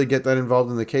doesn't really get that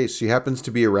involved in the case. She happens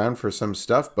to be around for some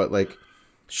stuff, but, like...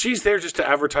 She's there just to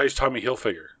advertise Tommy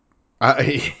Hilfiger.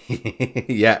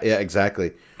 Yeah,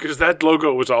 exactly. Because that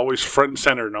logo was always front and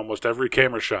center in almost every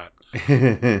camera shot.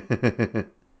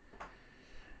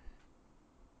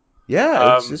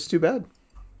 Yeah, it's too bad.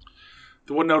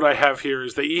 The one note I have here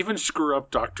is they even screw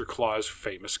up Dr. Claw's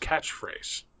famous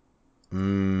catchphrase.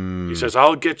 He says,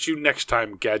 I'll get you next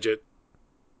time, Gadget.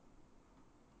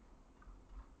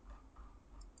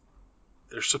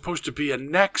 There's supposed to be a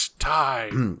next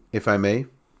time. If I may.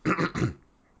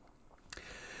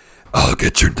 I'll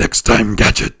get you next time,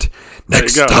 Gadget.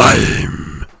 Next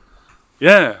time.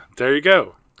 Yeah, there you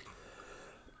go.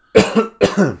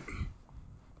 I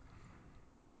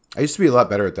used to be a lot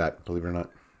better at that, believe it or not.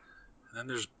 And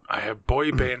then I have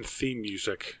boy band theme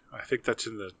music. I think that's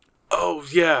in the... Oh,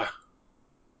 yeah.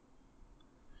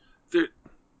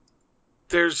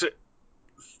 There's...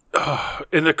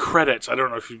 in the credits, I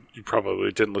don't know if you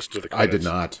probably didn't listen to the credits. I did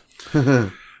not.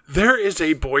 There is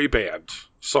a boy band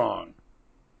song.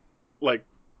 Like,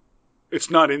 it's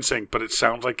not NSYNC, but it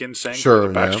sounds like NSYNC. Sure,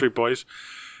 the Backstreet Boys.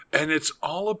 And it's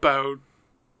all about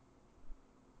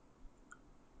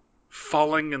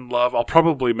Falling in Love. I'll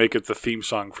probably make it the theme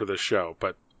song for this show,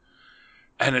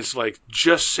 and it's like,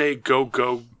 just say go,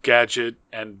 go, Gadget,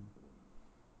 and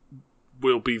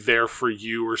we'll be there for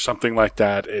you, or something like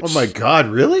that. Oh my God,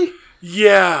 really?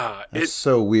 Yeah. That's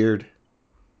so weird.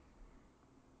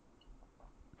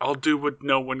 I'll do what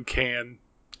no one can.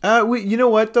 You know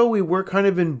what, though? We were kind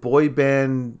of in boy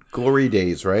band glory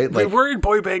days, right? We were in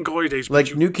boy band glory days. But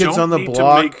like New Kids on the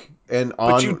Block and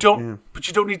on... But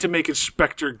you don't need to make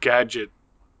Inspector Gadget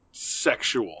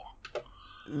sexual.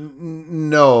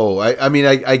 No. I mean,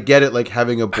 I get it, like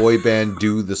having a boy band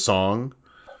do the song.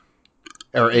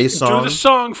 Or a song. Do the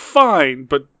song, fine,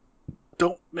 but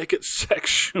don't make it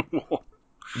sexual.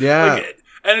 Yeah.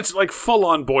 And it's like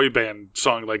full-on boy band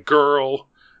song, like Girl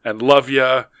and Love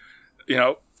Ya,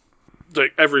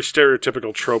 like every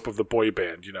stereotypical trope of the boy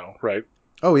band, right?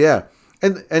 Oh, yeah.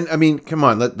 And I mean, come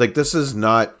on, like this is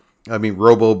not, I mean,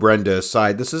 Robo Brenda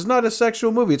aside, this is not a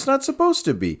sexual movie. It's not supposed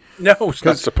to be. No, it's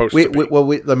not supposed to be.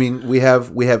 We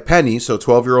have Penny, so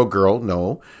 12-year-old girl,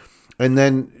 no. And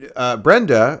then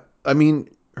Brenda, I mean,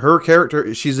 her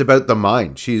character, she's about the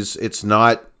mind. It's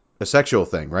not a sexual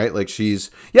thing, right? Like she's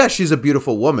a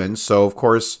beautiful woman, so of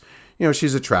course,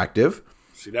 she's attractive.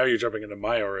 See, now you're jumping into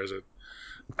my aura, is it?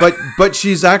 But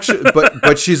she's actually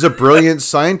but she's a brilliant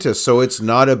scientist, so it's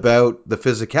not about the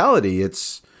physicality.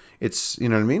 It's you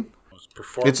know what I mean?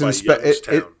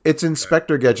 It's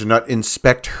Inspector Gadget, not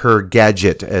Inspect Her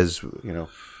Gadget, as you know.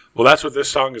 Well, that's what this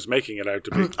song is making it out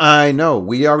to be. I know.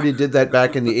 We already did that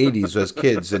back in the 80s as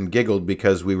kids and giggled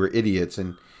because we were idiots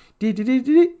and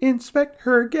Inspect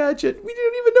Her Gadget. We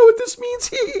didn't even know what this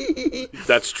means.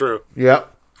 That's true.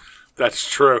 Yep. That's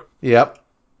true. Yep.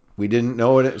 We didn't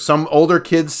know it. Some older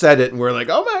kids said it, and we're like,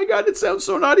 "Oh my God, it sounds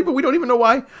so naughty," but we don't even know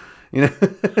why.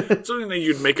 It's something that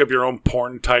you'd make up your own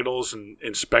porn titles, and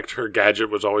Inspect Her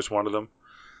Gadget was always one of them.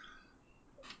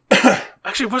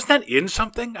 Actually, wasn't that in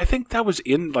something? I think that was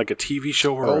in like a TV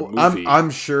show or a movie. I'm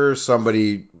sure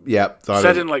somebody, thought. Was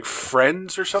that in like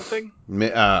Friends or something?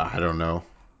 I don't know.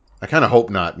 I kind of hope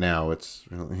not. Now it's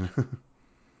really.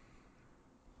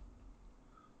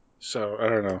 So I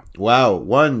don't know. Wow,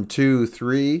 1, 2,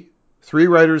 3. 3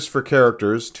 writers for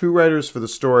characters, 2 writers for the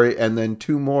story, and then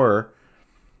 2 more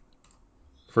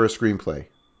for a screenplay.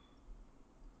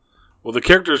 Well, the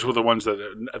characters were the ones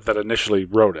that initially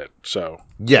wrote it, so...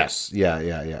 Yes, yeah,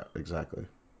 exactly.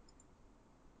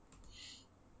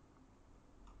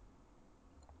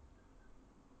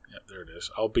 Yeah, there it is.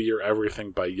 I'll Be Your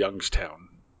Everything by Youngstown.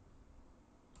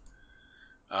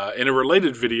 In a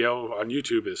related video on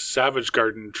YouTube is Savage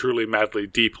Garden Truly Madly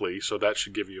Deeply, so that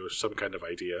should give you some kind of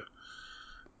idea.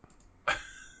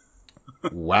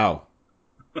 Wow.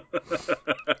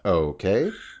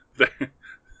 Okay.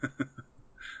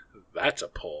 That's a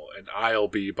pull. And I'll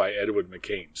Be by Edwin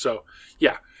McCain. So,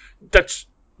 that's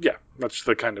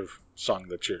the kind of song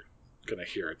that you're going to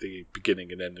hear at the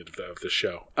beginning and end of the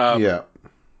show. Yeah.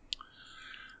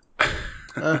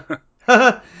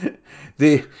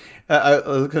 I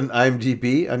look on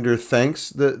IMDb under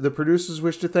thanks. The producers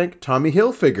wish to thank Tommy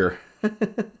Hilfiger.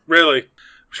 Really?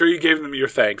 I'm sure you gave them your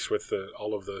thanks with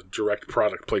all of the direct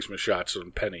product placement shots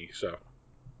on Penny. So,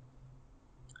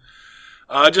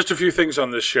 just a few things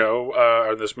on this show,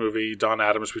 or this movie. Don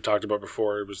Adams, we talked about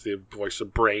before. It was the voice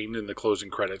of Brain in the closing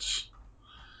credits.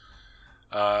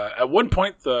 At one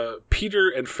point, Peter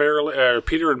and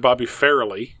Bobby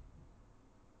Farrelly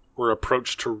were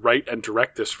approached to write and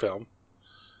direct this film.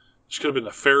 This could have been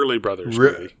the Farrelly Brothers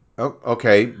movie. Oh,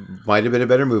 okay. Might have been a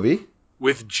better movie.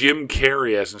 With Jim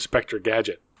Carrey as Inspector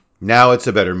Gadget. Now it's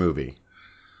a better movie.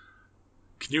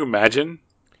 Can you imagine?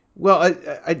 Well,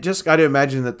 I just got to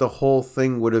imagine that the whole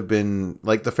thing would have been...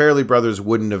 Like, the Farrelly Brothers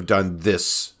wouldn't have done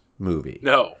this movie.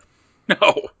 No.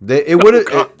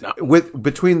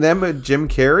 Between them and Jim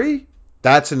Carrey,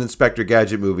 that's an Inspector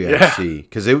Gadget movie I'd see.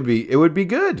 Because it would be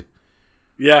good.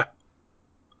 Yeah.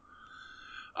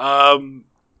 Some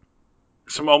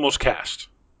almost cast.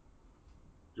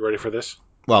 You ready for this?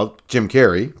 Well, Jim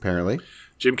Carrey, apparently.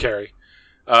 Jim Carrey.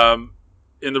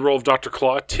 In the role of Dr.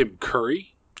 Claw, Tim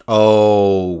Curry.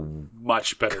 Oh,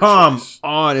 much better. Come choice.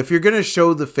 on! If you're gonna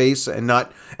show the face and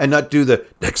not do the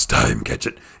next time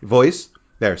Gadget voice,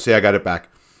 there. See, I got it back.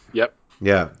 Yep.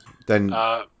 Yeah. Then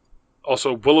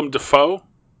also Willem Dafoe.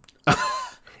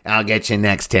 I'll get you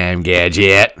next time,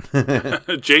 Gadget.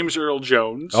 James Earl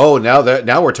Jones. Oh,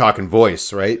 now we're talking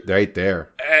voice, right there.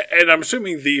 And I'm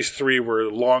assuming these 3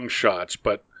 were long shots,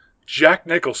 but Jack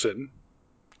Nicholson.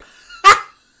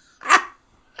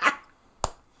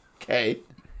 Okay.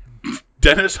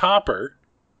 Dennis Hopper.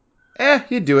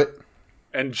 You'd do it.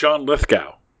 And John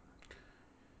Lithgow.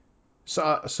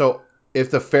 So if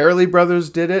the Farrelly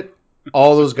Brothers did it,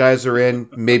 all those guys are in.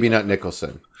 Maybe not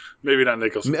Nicholson. Maybe not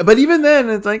Nicholson. But even then,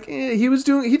 it's like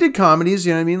he did comedies.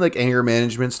 You know what I mean, like Anger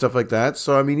Management, stuff like that.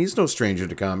 So I mean, he's no stranger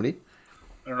to comedy.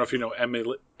 I don't know if you know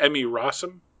Emmy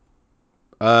Rossum.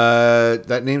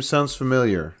 That name sounds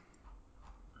familiar.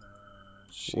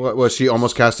 What was she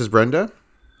almost cast as Brenda?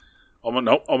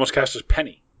 Almost cast as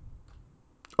Penny.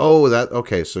 Oh,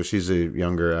 okay. So she's a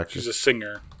younger actress. She's a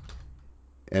singer.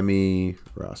 Emmy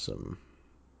Rossum.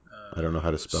 I don't know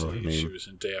how to spell her name. She was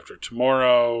in Day After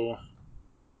Tomorrow.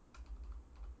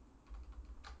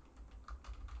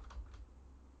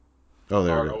 Oh,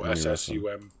 there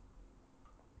Rossum.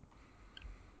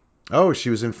 Oh, she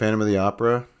was in Phantom of the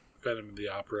Opera. Phantom of the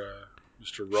Opera.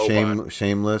 Mr. Robot.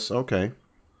 Shameless. Okay.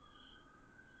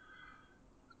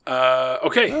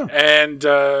 Okay. Oh. And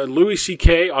Louis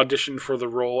C.K. auditioned for the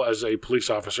role as a police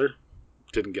officer.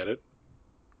 Didn't get it.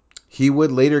 He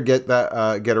would later get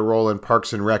a role in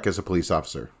Parks and Rec as a police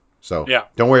officer. So yeah.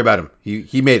 Don't worry about him.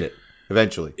 He made it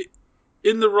eventually.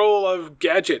 In the role of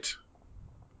Gadget.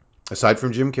 Aside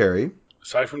from Jim Carrey.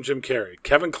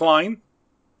 Kevin Kline.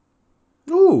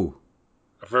 Ooh.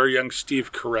 A very young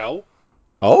Steve Carell.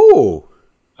 Oh.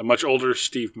 A much older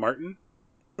Steve Martin.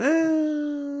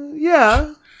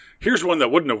 Yeah. Here's one that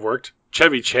wouldn't have worked.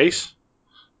 Chevy Chase.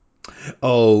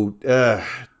 Oh,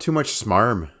 too much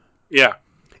smarm. Yeah.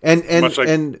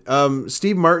 And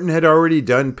Steve Martin had already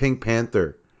done Pink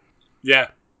Panther. Yeah.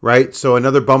 Right? So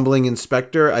another bumbling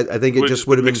inspector, I think it just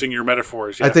would have been... Mixing your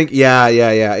metaphors, yeah. I think,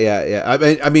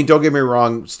 yeah. I mean, don't get me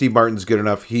wrong. Steve Martin's good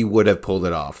enough. He would have pulled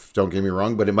it off. Don't get me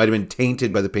wrong. But it might have been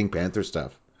tainted by the Pink Panther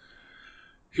stuff.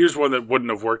 Here's one that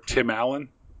wouldn't have worked. Tim Allen.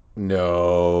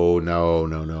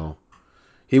 No.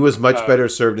 He was much better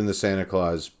served in the Santa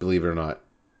Claus, believe it or not.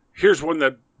 Here's one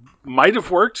that might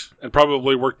have worked and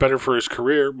probably worked better for his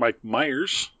career. Mike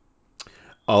Myers.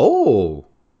 Oh.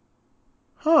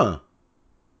 Huh.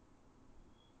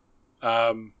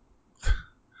 Now,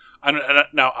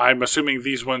 I'm assuming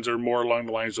these ones are more along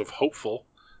the lines of hopeful.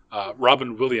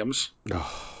 Robin Williams.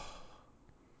 Oh.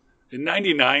 In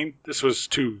 '99, this was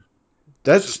too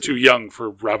young for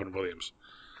Robin Williams.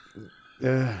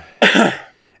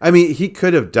 I mean, he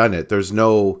could have done it. There's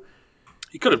no...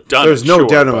 He could have done There's it, no sure,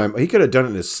 doubt in my mind. He could have done it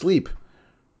in his sleep.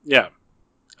 Yeah.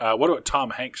 What about Tom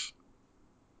Hanks?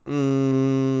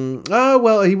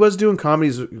 Well, he was doing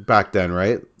comedies back then,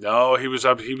 right? No, he was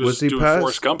doing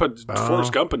Forrest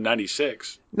Gump in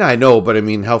 '96. No, I know, but I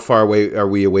mean, how far away are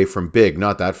we away from Big?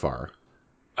 Not that far.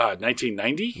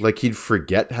 1990? Like he'd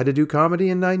forget how to do comedy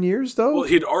in 9 years, though? Well,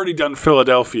 he'd already done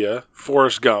Philadelphia,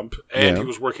 Forrest Gump, and he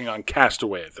was working on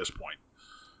Castaway at this point.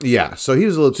 Yeah, so he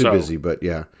was a little too busy, but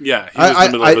yeah. Yeah, he was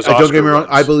in the middle of his Oscar don't get me wrong.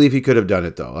 runs. I believe he could have done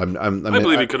it, though. I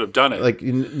believe he could have done it. Like,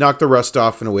 knock the rust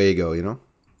off and away you go, you know?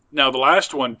 Now, the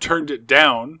last one turned it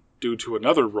down due to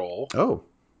another role. Oh.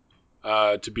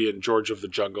 To be in George of the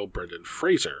Jungle, Brendan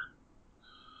Fraser.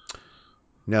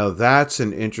 Now, that's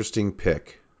an interesting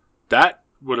pick. That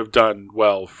would have done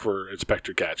well for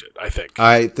Inspector Gadget, I think.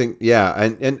 I think, yeah.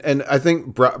 And I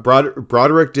think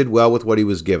Broderick did well with what he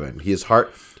was given. His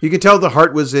heart, you could tell the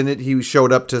heart was in it. He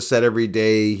showed up to set every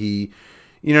day. You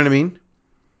know what I mean?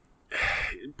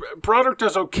 Broderick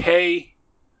does okay.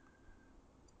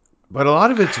 But a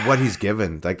lot of it's what he's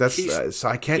given. Like that's so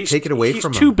I can't take it away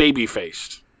from him. He's too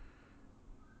baby-faced.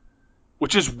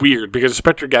 Which is weird because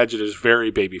Inspector Gadget is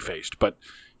very baby-faced, but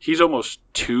he's almost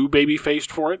too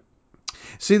baby-faced for it.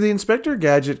 See, the Inspector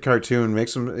Gadget cartoon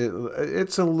makes him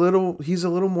he's a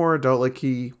little more adult, like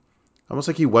almost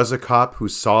like he was a cop who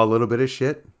saw a little bit of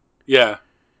shit. Yeah.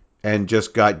 And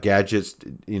just got gadgets,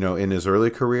 in his early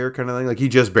career kind of thing. Like he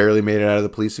just barely made it out of the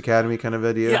police academy kind of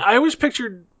idea. Yeah, I always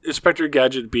pictured Inspector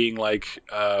Gadget being like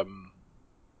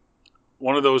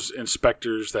one of those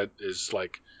inspectors that is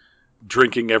like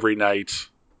drinking every night,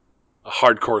 a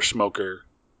hardcore smoker,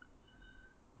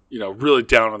 really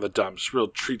down on the dumps,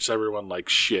 treats everyone like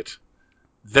shit.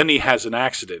 Then he has an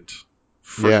accident,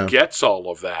 forgets all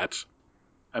of that,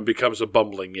 and becomes a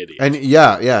bumbling idiot. And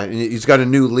and he's got a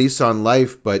new lease on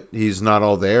life, but he's not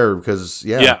all there because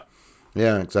yeah,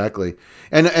 exactly.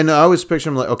 And I always picture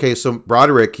him like, okay, so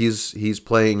Broderick, he's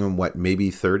playing in what,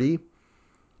 maybe 30?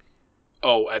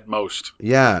 Oh, at most.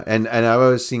 Yeah, and I've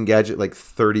always seen Gadget like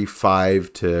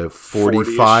 35 to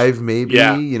 45, 40-ish. Maybe.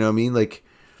 Yeah. You know what I mean? Like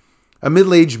a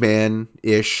middle-aged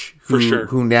man-ish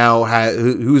who now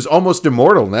who's almost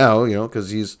immortal now,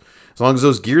 because he's, as long as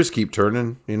those gears keep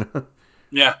turning,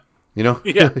 Yeah.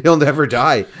 He'll never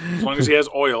die. As long as he has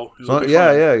oil.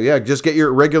 Yeah. Just get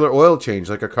your regular oil change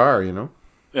like a car,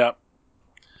 Yeah.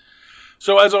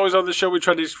 So as always on the show, we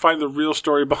try to find the real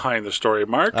story behind the story,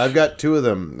 Mark. I've got two of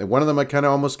them. One of them I kind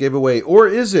of almost gave away. Or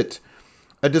is it?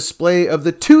 a display of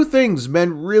the two things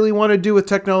men really want to do with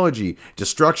technology: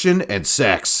 destruction and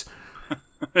sex.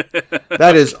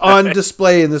 That is on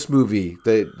display in this movie.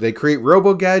 They create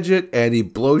Robo Gadget and he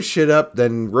blows shit up.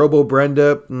 Then Robo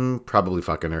Brenda, probably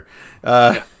fucking her.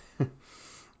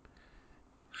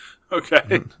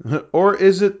 Okay. Or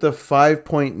is it the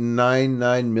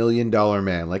 $5.99 million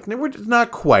man? Like, no, we're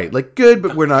not quite. Like, good,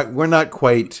 but we're not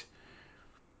quite.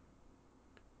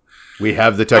 We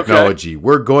have the technology. Okay.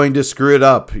 We're going to screw it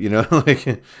up.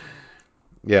 Like,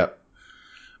 yeah.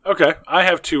 Okay, I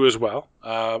have two as well.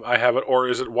 I have it, or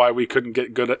is it why we couldn't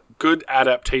get good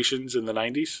adaptations in the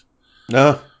 90s?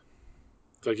 No.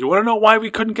 It's like, you want to know why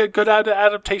we couldn't get good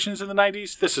adaptations in the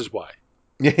 90s? This is why.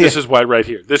 Yeah. This is why right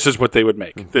here. This is what they would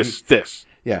make. This.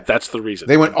 Yeah. That's the reason.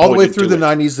 They went all the way through the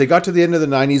 90s. They got to the end of the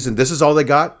 90s, and this is all they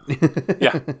got?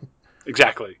 Yeah,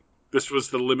 exactly. This was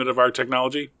the limit of our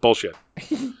technology? Bullshit.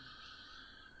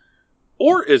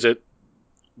 Or is it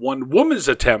one woman's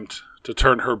attempt to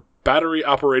turn her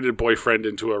battery-operated boyfriend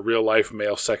into a real-life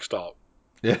male sex doll?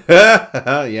 Yeah.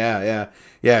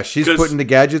 She's putting the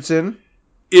gadgets in.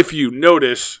 If you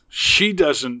notice, she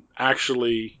doesn't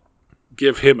actually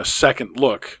give him a second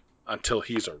look until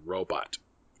he's a robot.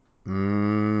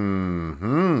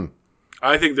 Hmm.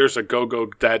 I think there's a go-go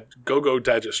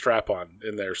gadget strap-on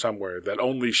in there somewhere that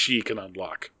only she can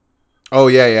unlock. Oh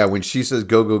yeah. When she says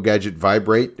go-go gadget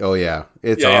vibrate, oh yeah,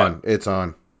 it's on. Yeah. It's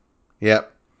on.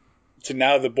 Yep. So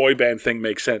now the boy band thing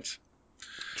makes sense.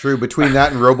 True. Between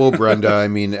that and Robo Brenda, I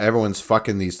mean, everyone's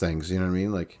fucking these things. You know what I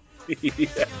mean? Like,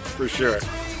 yeah, for sure.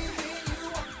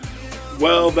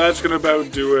 Well, that's going to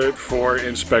about do it for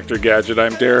Inspector Gadget.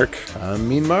 I'm Derek. I'm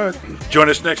Mean Mark. Join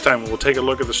us next time when we'll take a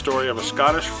look at the story of a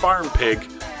Scottish farm pig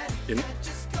who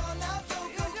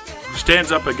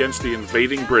stands up against the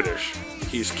invading British.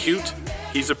 He's cute,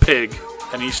 he's a pig,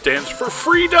 and he stands for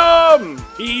freedom!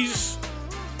 He's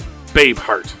Babe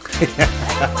Heart.